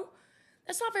 you know?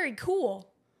 That's not very cool.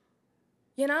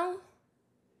 You know?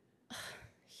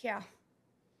 Yeah.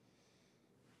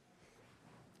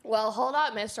 Well, hold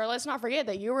up, mister. Let's not forget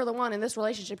that you were the one in this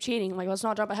relationship cheating. Like, let's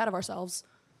not jump ahead of ourselves.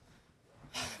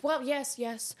 Well, yes.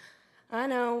 I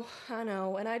know.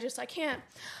 And I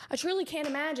truly can't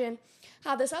imagine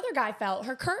how this other guy felt,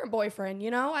 her current boyfriend, you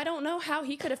know? I don't know how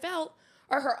he could have felt,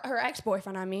 or her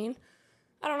ex-boyfriend, I mean.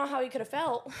 I don't know how he could have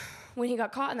felt when he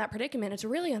got caught in that predicament. It's a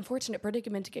really unfortunate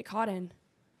predicament to get caught in.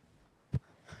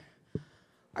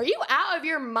 Are you out of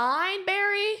your mind,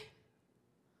 Barry?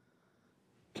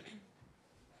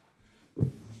 I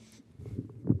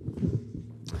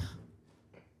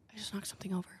just knocked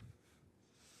something over.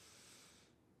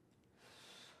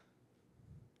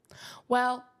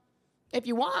 Well, if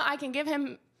you want, I can give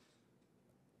you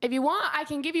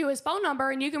his phone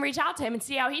number and you can reach out to him and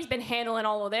see how he's been handling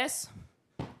all of this.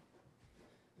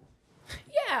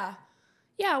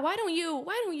 Yeah, why don't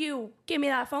you give me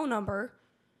that phone number?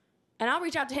 And I'll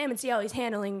reach out to him and see how he's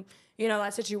handling, you know,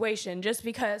 that situation, just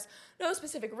because, no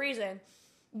specific reason.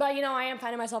 But, you know, I am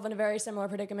finding myself in a very similar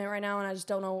predicament right now, and I just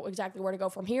don't know exactly where to go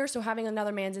from here. So having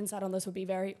another man's insight on this would be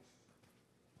very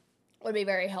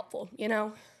helpful, you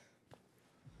know?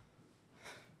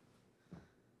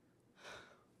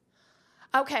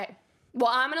 Okay,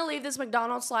 well, I'm going to leave this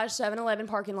McDonald's / 7-Eleven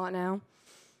parking lot now.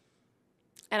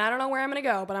 And I don't know where I'm going to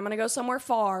go, but I'm going to go somewhere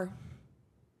far.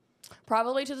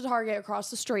 Probably to the Target across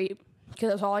the street. because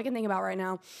that's all I can think about right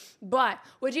now. But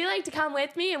would you like to come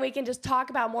with me and we can just talk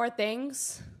about more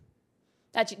things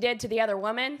that you did to the other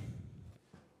woman?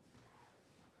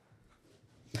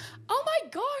 Oh my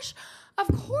gosh, of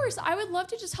course. I would love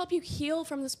to just help you heal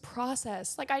from this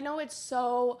process. Like, I know it's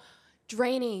so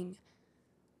draining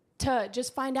to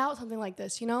just find out something like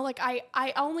this, you know? Like,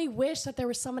 I only wish that there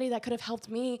was somebody that could have helped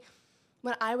me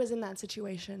when I was in that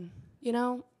situation, you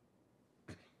know?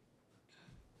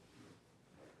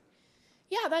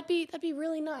 Yeah, that'd be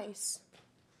really nice.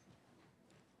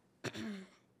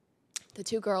 The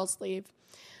two girls leave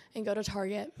and go to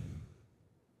Target.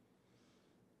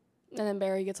 And then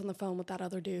Barry gets on the phone with that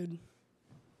other dude.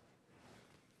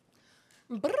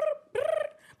 Brr, brr,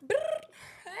 brr.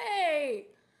 Hey.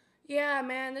 Yeah,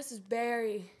 man, this is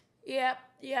Barry. Yep,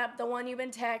 the one you've been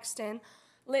texting.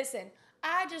 Listen,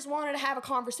 I just wanted to have a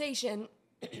conversation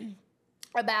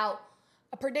about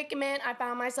a predicament I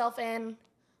found myself in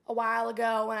a while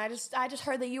ago, and I just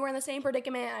heard that you were in the same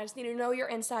predicament. I just need to know your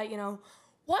insight, you know.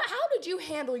 How did you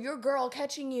handle your girl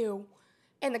catching you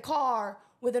in the car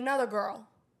with another girl?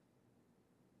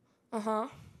 Uh-huh.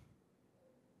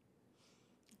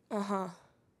 Uh-huh.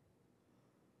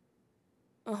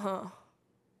 Uh-huh.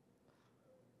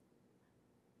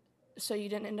 So you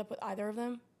didn't end up with either of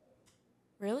them?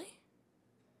 Really?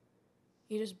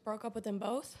 You just broke up with them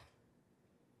both?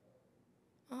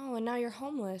 Oh, and now you're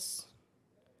homeless.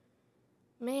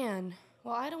 Man,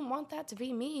 well, I don't want that to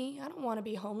be me. I don't want to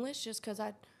be homeless just because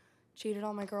I cheated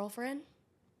on my girlfriend.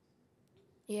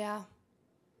 Yeah.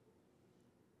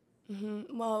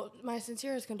 Well, my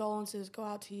sincerest condolences go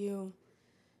out to you.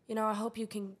 You know, I hope you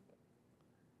can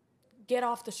get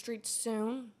off the streets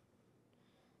soon.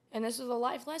 And this is a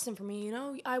life lesson for me, you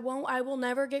know? I will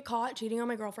never get caught cheating on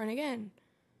my girlfriend again.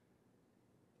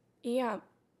 Yeah.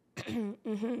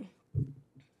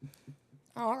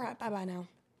 All right, bye-bye now.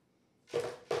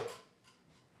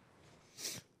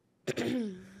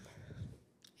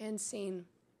 End scene.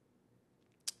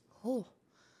 Oh,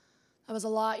 that was a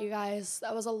lot, you guys.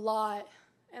 That was a lot.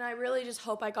 And I really just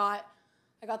hope I got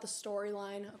the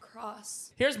storyline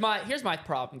across. Here's my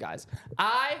problem, guys.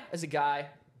 I, as a guy,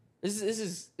 this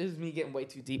is me getting way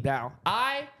too deep now.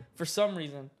 I, for some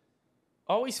reason,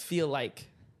 always feel like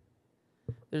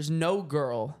there's no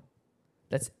girl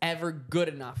that's ever good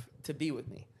enough to be with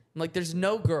me. Like, there's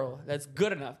no girl that's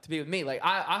good enough to be with me. Like,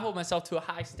 I hold myself to a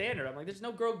high standard. I'm like, there's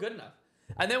no girl good enough.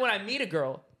 And then when I meet a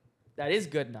girl that is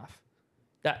good enough,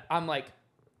 that I'm like,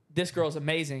 this girl's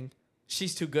amazing.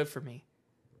 She's too good for me.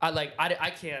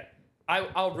 I can't.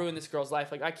 I'll ruin this girl's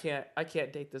life. Like, I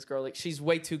can't date this girl. Like, she's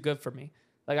way too good for me.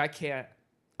 Like, I can't.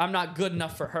 I'm not good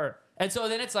enough for her. And so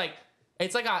then it's like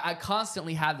I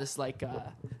constantly have this, like,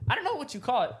 I don't know what you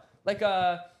call it. Like,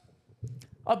 a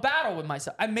battle with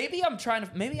myself. Am I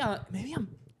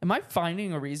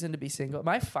finding a reason to be single? Am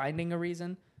I finding a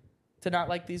reason to not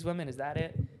like these women? Is that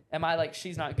it? Am I like,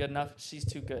 she's not good enough? She's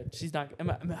too good. She's not,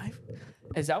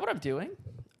 is that what I'm doing?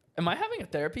 Am I having a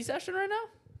therapy session right now?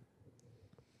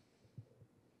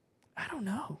 I don't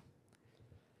know.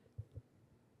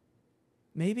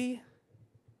 Maybe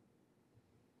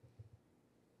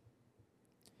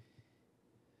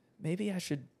I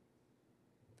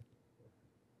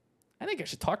think I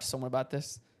should talk to someone about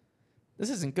this.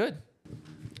 This isn't good.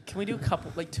 Can we do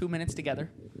 2 minutes together?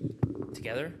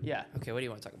 Together? Yeah. Okay, what do you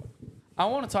want to talk about? I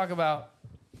want to talk about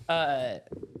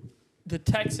the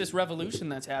Texas Revolution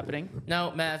that's happening.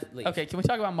 No, Math, leave. Okay, can we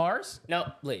talk about Mars?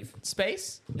 No, leave.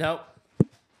 Space? No.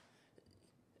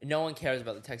 No one cares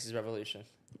about the Texas Revolution.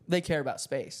 They care about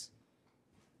space.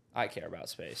 I care about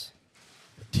space.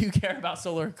 Do you care about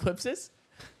solar eclipses?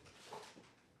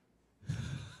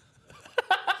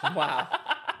 Wow.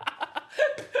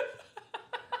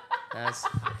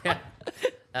 That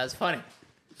was funny.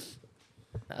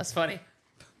 That was funny.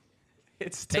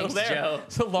 It's still Thanks, there. Joe.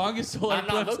 It's the longest solar I'm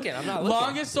eclipse. not looking.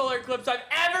 Longest solar eclipse I've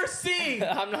ever seen.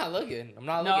 I'm not looking.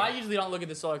 No, I usually don't look at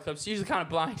the solar eclipse. It's usually kind of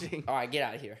blinding. All right, get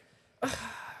out of here.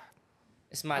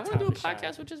 It's my I time want to do a to shine.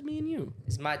 podcast with just me and you.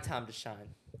 It's my time to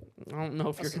shine. I don't know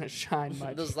if you're going to shine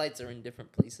much. Those lights are in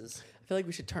different places. I feel like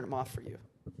we should turn them off for you.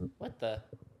 What the?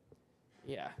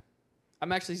 Yeah.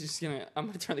 I'm actually just going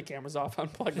to turn the cameras off,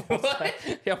 unplug the whole What?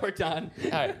 site. Yeah, we're done.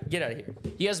 All right, get out of here.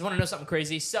 You guys want to know something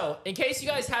crazy? So, in case you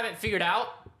guys haven't figured out,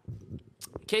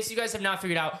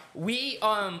 we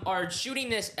are shooting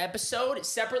this episode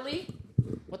separately.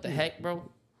 What the heck, bro?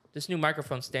 This new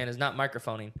microphone stand is not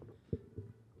microphoning.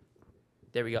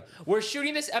 There we go. We're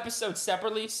shooting this episode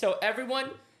separately, so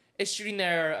everyone is shooting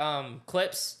their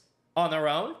clips on their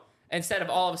own instead of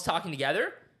all of us talking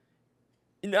together.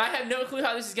 And I have no clue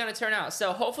how this is going to turn out,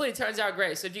 so hopefully it turns out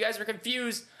great. So if you guys were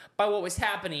confused by what was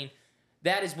happening,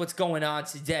 that is what's going on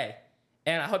today.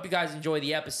 And I hope you guys enjoy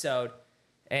the episode.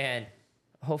 And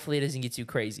hopefully it doesn't get too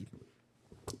crazy.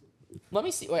 Let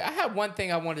me see. Wait, I had one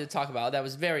thing I wanted to talk about that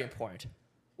was very important.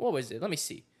 What was it? Let me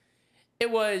see.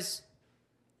 It was,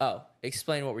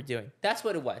 explain what we're doing. That's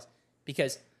what it was.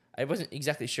 Because I wasn't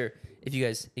exactly sure if you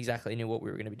guys exactly knew what we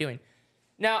were going to be doing.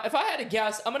 Now, if I had to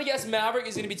guess, I'm going to guess Maverick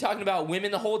is going to be talking about women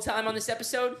the whole time on this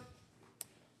episode.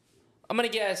 I'm going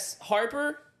to guess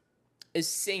Harper is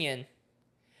singing.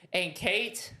 And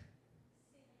Kate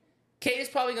is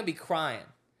probably going to be crying.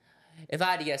 If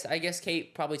I had to guess, I guess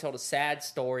Kate probably told a sad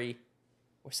story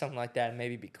or something like that and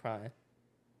maybe be crying.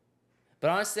 But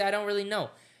honestly, I don't really know.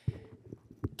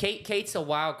 Kate's a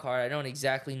wild card. I don't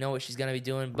exactly know what she's going to be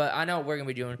doing, but I know what we're going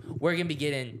to be doing. We're going to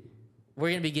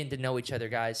be getting to know each other,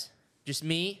 guys. Just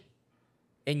me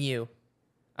and you.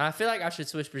 I feel like I should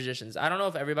switch positions. I don't know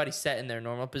if everybody's set in their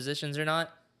normal positions or not.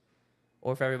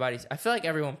 Or if I feel like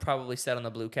everyone probably sat on the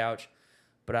blue couch,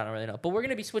 but I don't really know. But we're going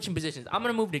to be switching positions. I'm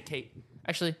going to move to Kate.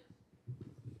 Actually,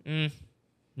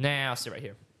 I'll sit right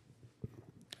here.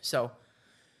 So,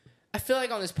 I feel like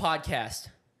on this podcast,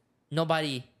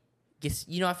 nobody gets,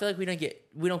 I feel like we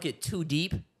don't get too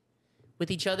deep with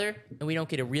each other, and we don't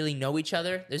get to really know each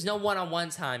other. There's no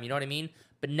one-on-one time, you know what I mean?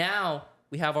 But now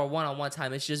we have our one-on-one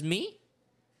time. It's just me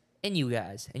and you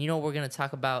guys. And you know what we're going to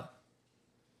talk about?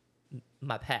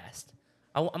 My past.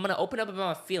 I'm going to open up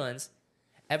about my feelings.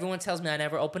 Everyone tells me I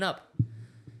never open up.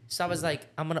 So I was like,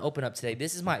 I'm going to open up today.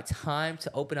 This is my time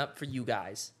to open up for you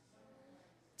guys.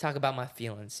 Talk about my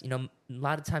feelings. A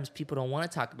lot of times people don't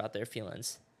want to talk about their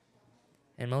feelings.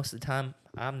 And most of the time,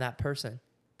 I'm that person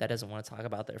that doesn't want to talk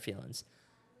about their feelings.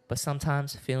 But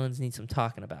sometimes feelings need some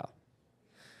talking about.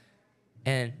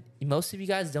 And most of you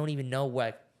guys don't even know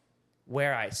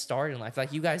where I started in life.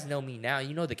 Like, you guys know me now.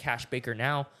 You know the Cash Baker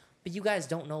now. But you guys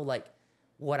don't know,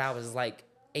 what I was like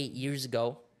 8 years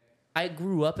ago. I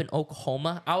grew up in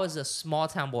Oklahoma. I was a small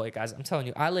town boy, guys. I'm telling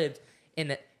you. I lived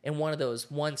in one of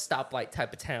those one stoplight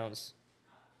type of towns.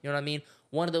 You know what I mean?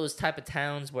 One of those type of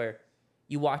towns where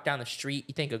you walk down the street,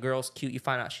 you think a girl's cute, you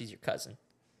find out she's your cousin.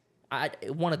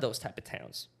 One of those type of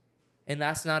towns. And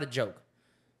that's not a joke.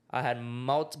 I had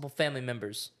multiple family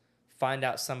members find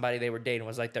out somebody they were dating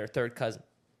was like their third cousin.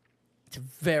 It's a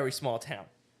very small town.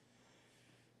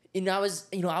 And I was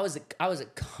a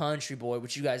country boy,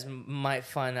 which you guys might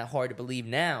find that hard to believe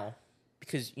now,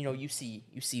 because you see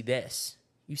this,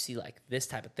 you see like this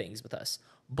type of things with us.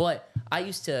 But I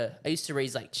used to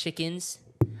raise like chickens.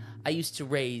 I used to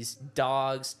raise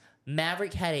dogs.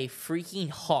 Maverick had a freaking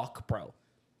hawk, bro.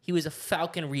 He was a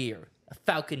falconry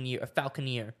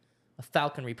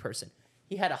person.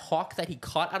 He had a hawk that he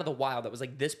caught out of the wild that was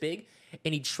like this big,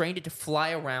 and he trained it to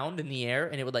fly around in the air,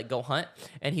 and it would like go hunt,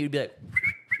 and he would be like,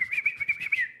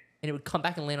 and it would come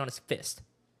back and land on his fist.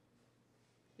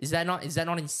 Is that not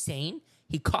insane?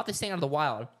 He caught this thing out of the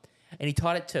wild, and he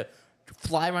taught it to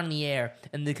fly around in the air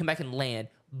and then come back and land.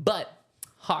 But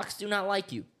hawks do not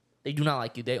like you. They do not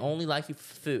like you. They only like you for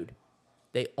food.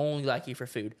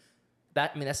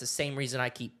 That's the same reason I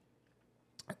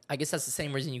guess that's the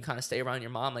same reason you kind of stay around your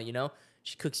mama,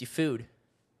 She cooks you food.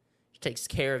 She takes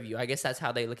care of you. I guess that's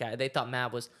how they look at it. They thought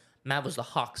Mav was the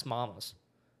hawk's mamas.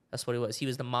 That's what he was. He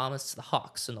was the mamas to the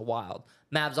hawks in the wild.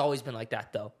 Mav's always been like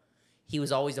that, though. He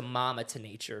was always a mama to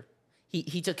nature.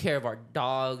 He took care of our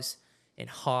dogs and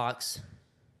hawks,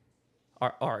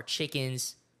 our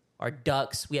chickens, our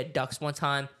ducks. We had ducks one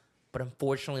time, but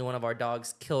unfortunately one of our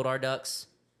dogs killed our ducks.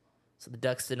 So the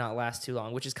ducks did not last too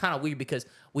long, which is kind of weird because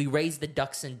we raised the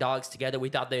ducks and dogs together. We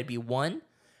thought they'd be one,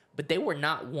 but they were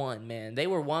not one, man. They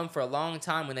were one for a long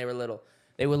time when they were little.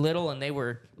 They were little, and they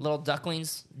were little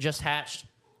ducklings just hatched,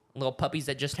 little puppies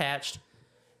that just hatched.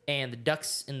 And the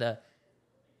ducks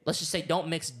let's just say, don't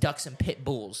mix ducks and pit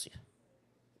bulls.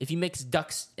 If you mix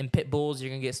ducks and pit bulls, you're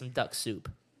going to get some duck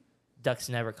soup. Ducks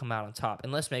never come out on top,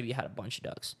 unless maybe you had a bunch of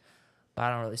ducks. But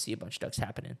I don't really see a bunch of ducks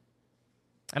happening.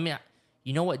 I mean,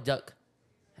 you know what duck?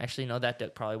 Actually, no, that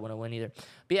duck probably wouldn't win either.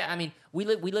 But yeah, I mean, we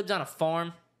lived on a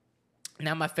farm.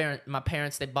 Now my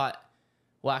parents, they bought,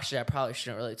 well, actually, I probably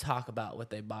shouldn't really talk about what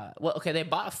they bought. Well, okay, they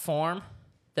bought a farm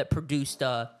that produced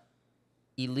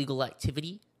illegal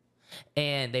activity.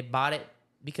 And they bought it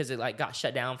because it got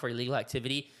shut down for illegal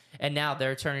activity. And now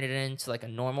they're turning it into a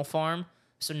normal farm.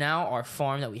 So now our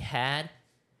farm that we had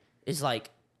is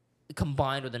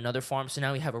combined with another farm. So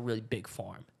now we have a really big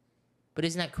farm. But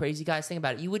isn't that crazy, guys? Think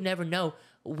about it. You would never know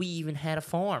we even had a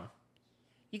farm.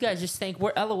 You guys just think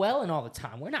we're LOLing all the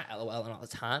time. We're not LOLing all the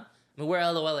time. I mean, we're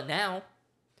LOLing now.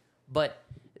 But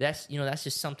that's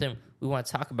just something we want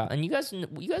to talk about. And you guys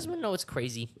want to know what's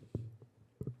crazy?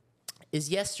 Is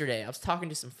yesterday I was talking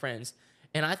to some friends,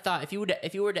 And I thought if you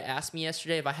were to ask me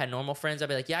yesterday if I had normal friends, I'd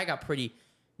be like, yeah, I got pretty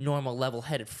normal,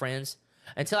 level-headed friends.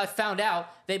 Until I found out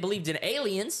they believed in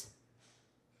aliens.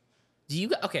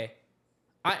 Okay.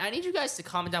 I need you guys to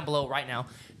comment down below right now.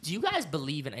 Do you guys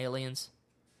believe in aliens?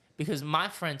 Because my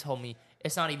friend told me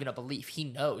it's not even a belief. He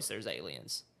knows there's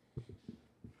aliens.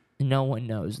 No one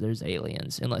knows there's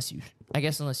aliens unless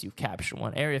you've captured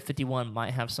one. Area 51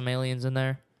 might have some aliens in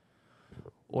there.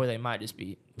 Or they might just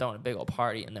be throwing a big old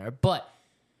party in there. But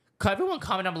could everyone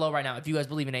comment down below right now if you guys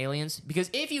believe in aliens? Because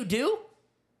if you do,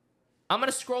 I'm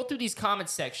going to scroll through these comment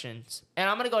sections. And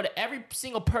I'm going to go to every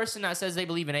single person that says they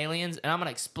believe in aliens. And I'm going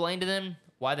to explain to them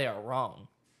why they are wrong.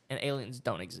 And aliens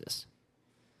don't exist.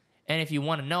 And if you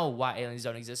want to know why aliens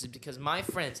don't exist, it's because my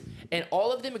friends and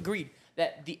all of them agreed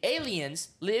that the aliens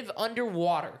live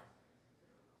underwater.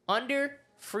 Under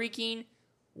freaking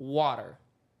water.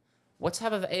 What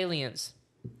type of aliens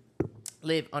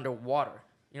live underwater?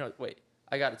 Wait,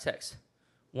 I got a text.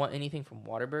 Want anything from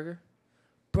Whataburger?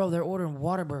 Bro, they're ordering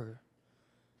Whataburger.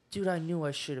 Dude, I knew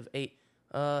I should have ate.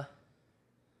 I'm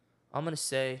going to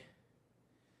say,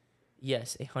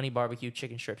 yes, a honey barbecue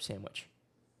chicken strip sandwich.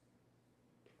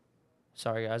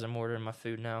 Sorry, guys, I'm ordering my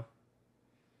food now.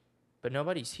 But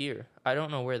nobody's here. I don't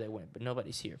know where they went, but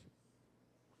nobody's here.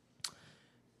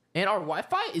 And our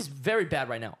Wi-Fi is very bad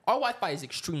right now. Our Wi-Fi is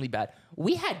extremely bad.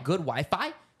 We had good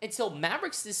Wi-Fi until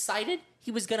Mavericks decided he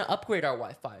was going to upgrade our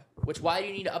Wi-Fi. Which, why do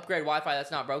you need to upgrade Wi-Fi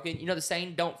that's not broken? You know the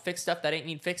saying, don't fix stuff that ain't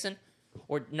need fixing?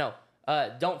 Or, no,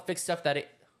 don't fix stuff that ain't...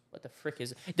 What the frick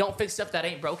is it? Don't fix stuff that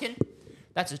ain't broken?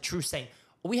 That's a true saying.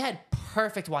 We had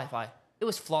perfect Wi-Fi. It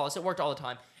was flawless. It worked all the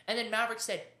time. And then Maverick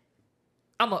said,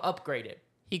 I'm going to upgrade it.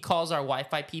 He calls our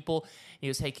Wi-Fi people. He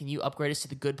goes, hey, can you upgrade us to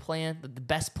the good plan, the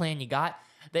best plan you got?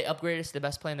 They upgraded us to the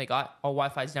best plan they got. Our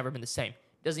Wi-Fi's never been the same.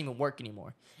 It doesn't even work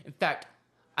anymore. In fact,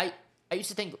 I used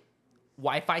to think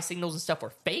Wi-Fi signals and stuff were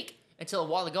fake until a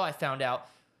while ago I found out.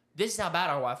 This is how bad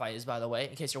our Wi-Fi is, by the way,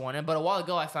 in case you're wondering. But a while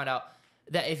ago I found out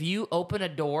that if you open a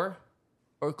door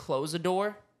or close a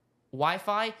door,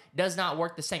 Wi-Fi does not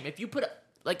work the same. If you put,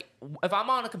 if I'm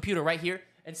on a computer right here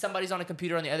and somebody's on a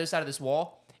computer on the other side of this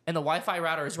wall and the Wi-Fi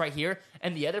router is right here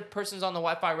and the other person's on the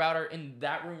Wi-Fi router in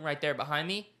that room right there behind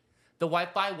me, the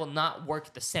Wi-Fi will not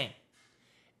work the same.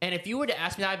 And if you were to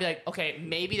ask me that, I'd be like, okay,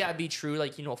 maybe that'd be true,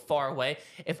 far away.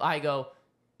 If I go,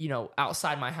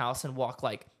 outside my house and walk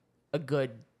a good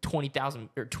 20,000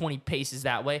 or 20 paces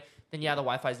that way, then yeah, the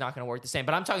Wi-Fi is not going to work the same.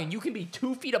 But I'm talking, you can be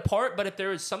 2 feet apart, but if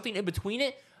there is something in between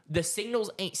it, the signals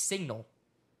ain't signal.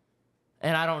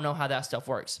 And I don't know how that stuff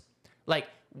works.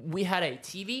 We had a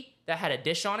TV that had a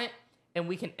dish on it, and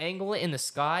we can angle it in the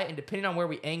sky, and depending on where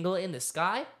we angle it in the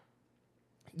sky,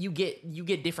 you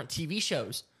get different TV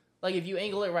shows. If you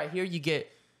angle it right here, you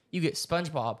get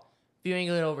SpongeBob. If you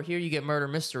angle it over here, you get Murder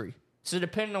Mystery. So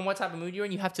depending on what type of mood you're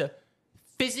in, you have to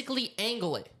physically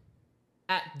angle it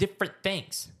at different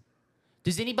things.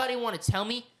 Does anybody want to tell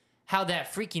me how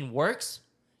that freaking works?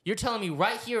 You're telling me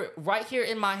right here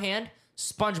in my hand,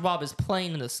 SpongeBob is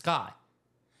playing in the sky.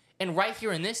 And right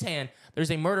here in this hand,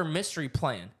 there's a Murder Mystery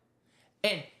playing.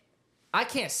 And I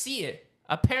can't see it.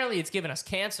 Apparently it's giving us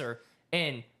cancer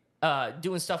and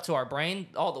doing stuff to our brain,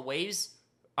 all the waves.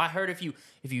 I heard if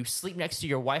you sleep next to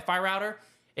your Wi-Fi router,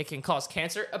 it can cause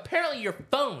cancer. Apparently your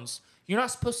phones, you're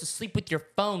not supposed to sleep with your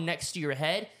phone next to your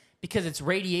head because it's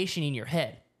radiation in your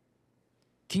head.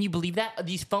 Can you believe that?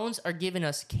 These phones are giving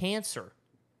us cancer.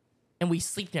 And we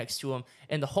sleep next to them.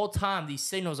 And the whole time, these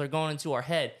signals are going into our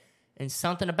head. And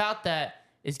something about that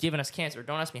is giving us cancer.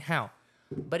 Don't ask me how.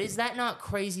 But is that not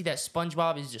crazy that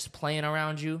SpongeBob is just playing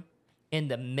around you in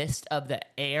the midst of the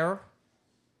air?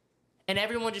 And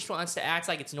everyone just wants to act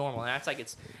like it's normal. And acts like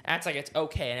it's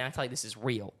okay. And act like this is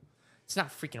real. It's not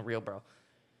freaking real, bro.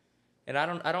 And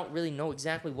I don't really know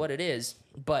exactly what it is.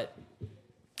 But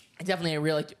definitely a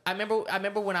real, I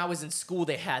remember when I was in school,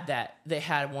 they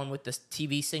had one with this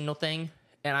TV signal thing,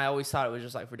 and I always thought it was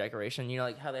just for decoration,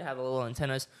 how they have the little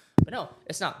antennas, but no,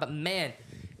 it's not. But man,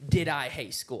 did I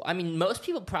hate school. I mean, most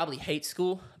people probably hate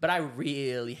school, but I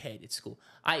really hated school.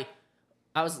 I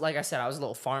was, like I said, I was a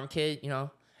little farm kid,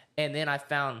 and then I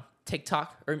found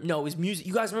TikTok, it was music.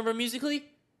 You guys remember Musical.ly?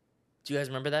 Do you guys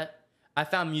remember that? I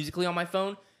found Musical.ly on my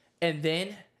phone, and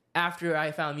then after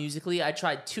I found Musical.ly, I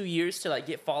tried 2 years to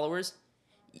get followers,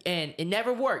 and it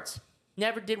never worked.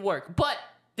 Never did work. But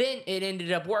then it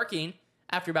ended up working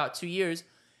after about 2 years.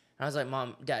 And I was like,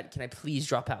 Mom, Dad, can I please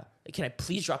drop out? Can I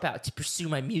please drop out to pursue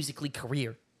my Musical.ly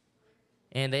career?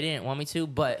 And they didn't want me to,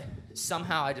 but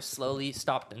somehow I just slowly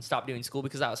stopped doing school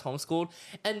because I was homeschooled.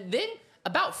 And then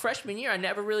about freshman year, I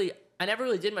never really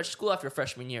did much school after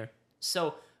freshman year.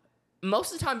 So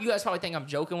most of the time, you guys probably think I'm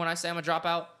joking when I say I'm a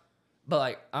dropout. But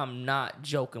like, I'm not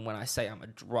joking when I say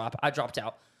I dropped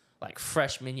out like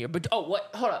freshman year. But what?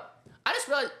 Hold up. I just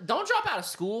realized, don't drop out of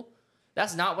school.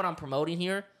 That's not what I'm promoting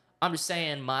here. I'm just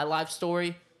saying my life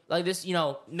story. Like this,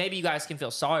 maybe you guys can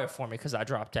feel sorry for me because I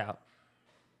dropped out.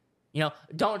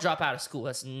 Don't drop out of school.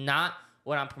 That's not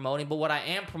what I'm promoting. But what I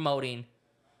am promoting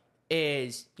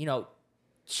is,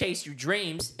 chase your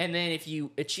dreams. And then if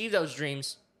you achieve those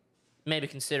dreams, maybe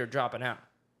consider dropping out.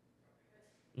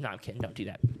 No, I'm kidding. Don't do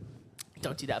that.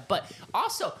 Don't do that. But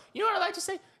also, you know what I like to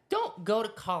say? Don't go to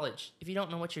college if you don't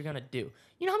know what you're going to do.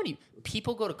 You know how many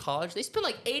people go to college? They spend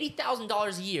like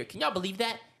 $80,000 a year. Can y'all believe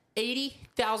that?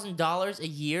 $80,000 a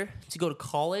year to go to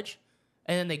college,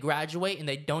 and then they graduate and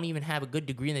they don't even have a good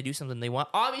degree and they do something they want.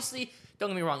 Obviously, don't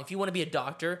get me wrong. If you want to be a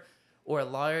doctor or a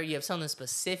lawyer, you have something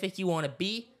specific you want to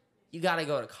be, you got to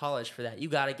go to college for that. You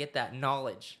got to get that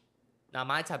knowledge. Not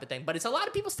my type of thing, but it's a lot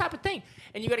of people's type of thing,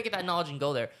 and you got to get that knowledge and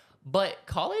go there. But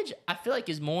college, I feel like,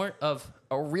 is more of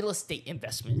a real estate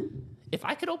investment. If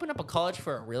I could open up a college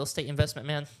for a real estate investment,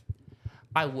 man,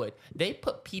 I would. They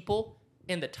put people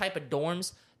in the type of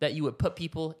dorms that you would put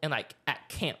people in, like, at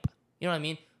camp. You know what I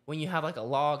mean? When you have, like, a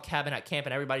log cabin at camp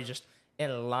and everybody's just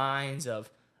in lines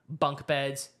of bunk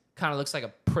beds. Kind of looks like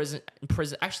a prison.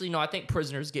 Actually, no, I think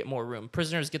prisoners get more room.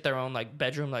 Prisoners get their own, like,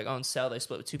 bedroom, like, own cell. They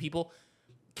split with two people.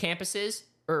 Campuses,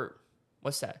 or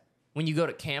what's that? When you go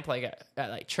to camp, like at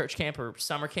like church camp or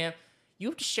summer camp, you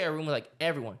have to share a room with like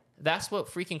everyone. That's what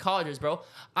freaking college is, bro.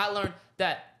 I learned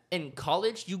that in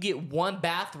college, you get one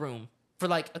bathroom for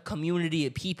like a community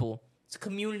of people. It's a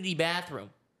community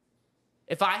bathroom.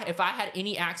 If I had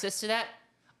any access to that,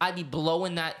 I'd be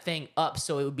blowing that thing up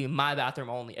so it would be my bathroom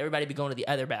only. Everybody be going to the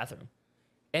other bathroom.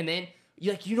 And then,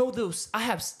 those, I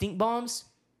have stink bombs,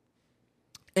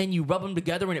 and you rub them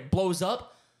together and it blows up.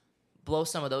 Blow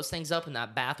some of those things up in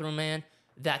that bathroom, man.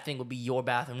 That thing would be your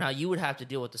bathroom. Now, you would have to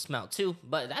deal with the smell, too,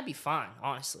 but that'd be fine,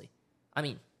 honestly. I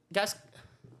mean, guys,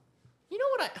 you know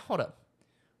what? Hold up.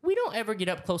 We don't ever get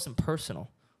up close and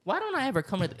personal. Why don't I ever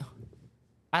come to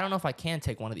I don't know if I can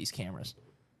take one of these cameras.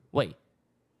 Wait.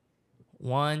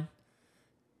 1,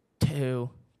 2,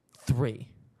 3.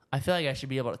 I feel like I should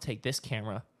be able to take this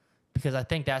camera because I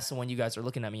think that's the one you guys are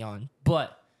looking at me on.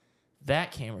 But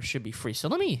that camera should be free. So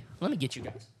let me get you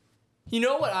guys. You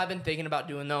know what I've been thinking about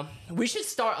doing, though? We should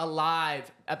start a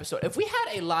live episode. If we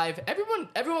had a live...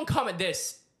 Everyone comment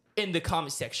this in the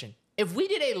comment section. If we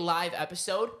did a live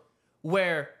episode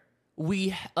where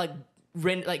we,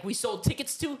 we sold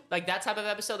tickets to, like that type of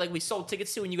episode, like we sold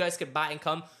tickets to and you guys could buy and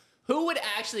come, who would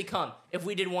actually come if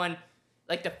we did one,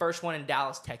 like the first one in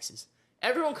Dallas, Texas?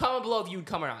 Everyone comment below if you would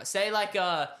come or not. Say, like,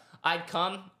 I'd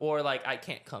come or, like, I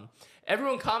can't come.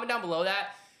 Everyone comment down below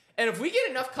that. And if we get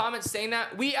enough comments saying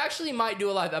that, we actually might do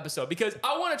a live episode because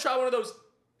I want to try one of those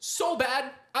so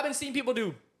bad. I've been seeing people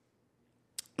do.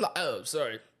 Oh,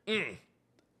 sorry.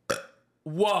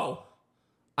 Whoa.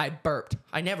 I burped.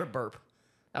 I never burp.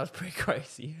 That was pretty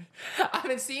crazy. I've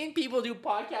been seeing people do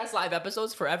podcast live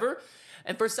episodes forever.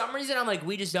 And for some reason, I'm like,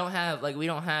 nobody's going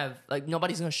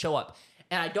to show up.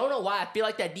 And I don't know why. I feel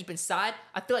like that deep inside.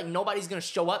 I feel like nobody's going to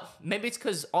show up. Maybe it's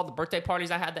because all the birthday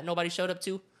parties I had that nobody showed up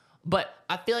to. But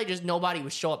I feel like just nobody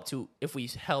would show up to if we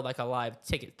held like a live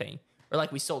ticket thing. Or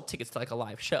like we sold tickets to like a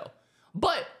live show.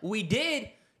 But we did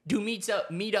do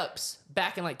meetups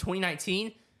back in like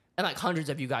 2019. And like hundreds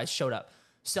of you guys showed up.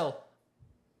 So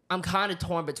I'm kind of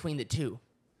torn between the two.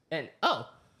 And,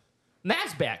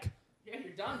 Matt's back. Yeah,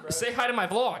 you're done, bro. Say hi to my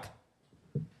vlog.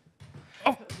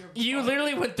 Oh, you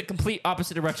literally went the complete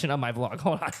opposite direction of my vlog.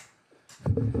 Hold on.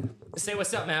 Say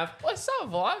what's up, Mav. What's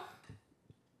up, vlog?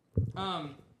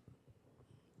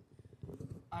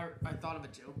 I thought of a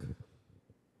joke.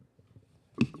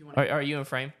 Are you in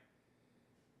frame?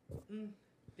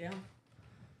 Yeah.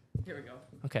 Here we go.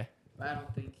 Okay. But I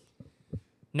don't think...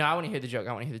 No, I want to hear the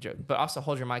joke. But also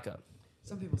hold your mic up.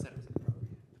 Some people said it was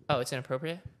inappropriate. Oh, it's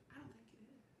inappropriate? I don't think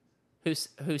it is.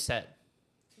 Who said?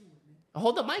 2 women.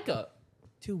 Hold the mic up.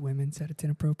 2 women said it's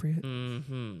inappropriate.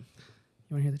 Mm-hmm. You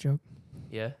want to hear the joke?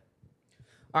 Yeah.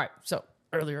 All right. So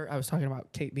earlier I was talking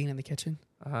about Kate being in the kitchen.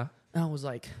 Uh-huh. And I was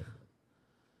like,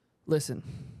 listen,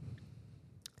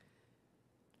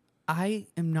 I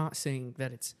am not saying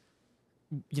that it's,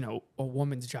 a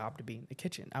woman's job to be in the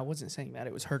kitchen. I wasn't saying that.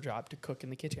 It was her job to cook in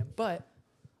the kitchen. But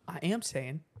I am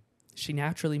saying she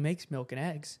naturally makes milk and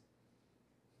eggs.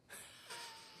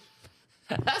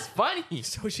 That's funny.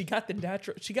 So she got the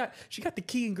natural. She got the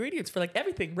key ingredients for like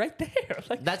everything right there.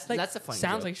 Like that's a funny.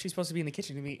 Sounds joke. like she's supposed to be in the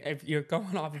kitchen to me. If you're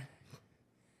going off,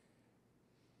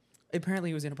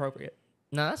 apparently it was inappropriate.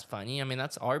 No, that's funny. I mean,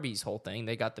 that's Arby's whole thing.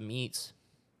 They got the meats.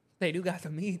 They do got the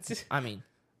meats. I mean,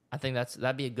 I think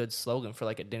that'd be a good slogan for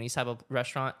like a Denny's type of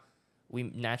restaurant. We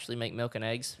naturally make milk and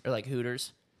eggs, or like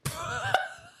Hooters.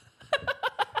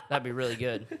 That'd be really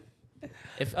good.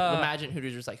 If imagine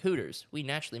Hooters was like Hooters, we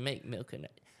naturally make milk and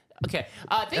eggs. Okay,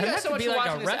 thank you guys so much for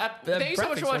watching this. Thank you so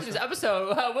much for watching this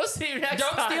episode. We'll see you next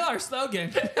time. Don't steal our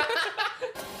slogan.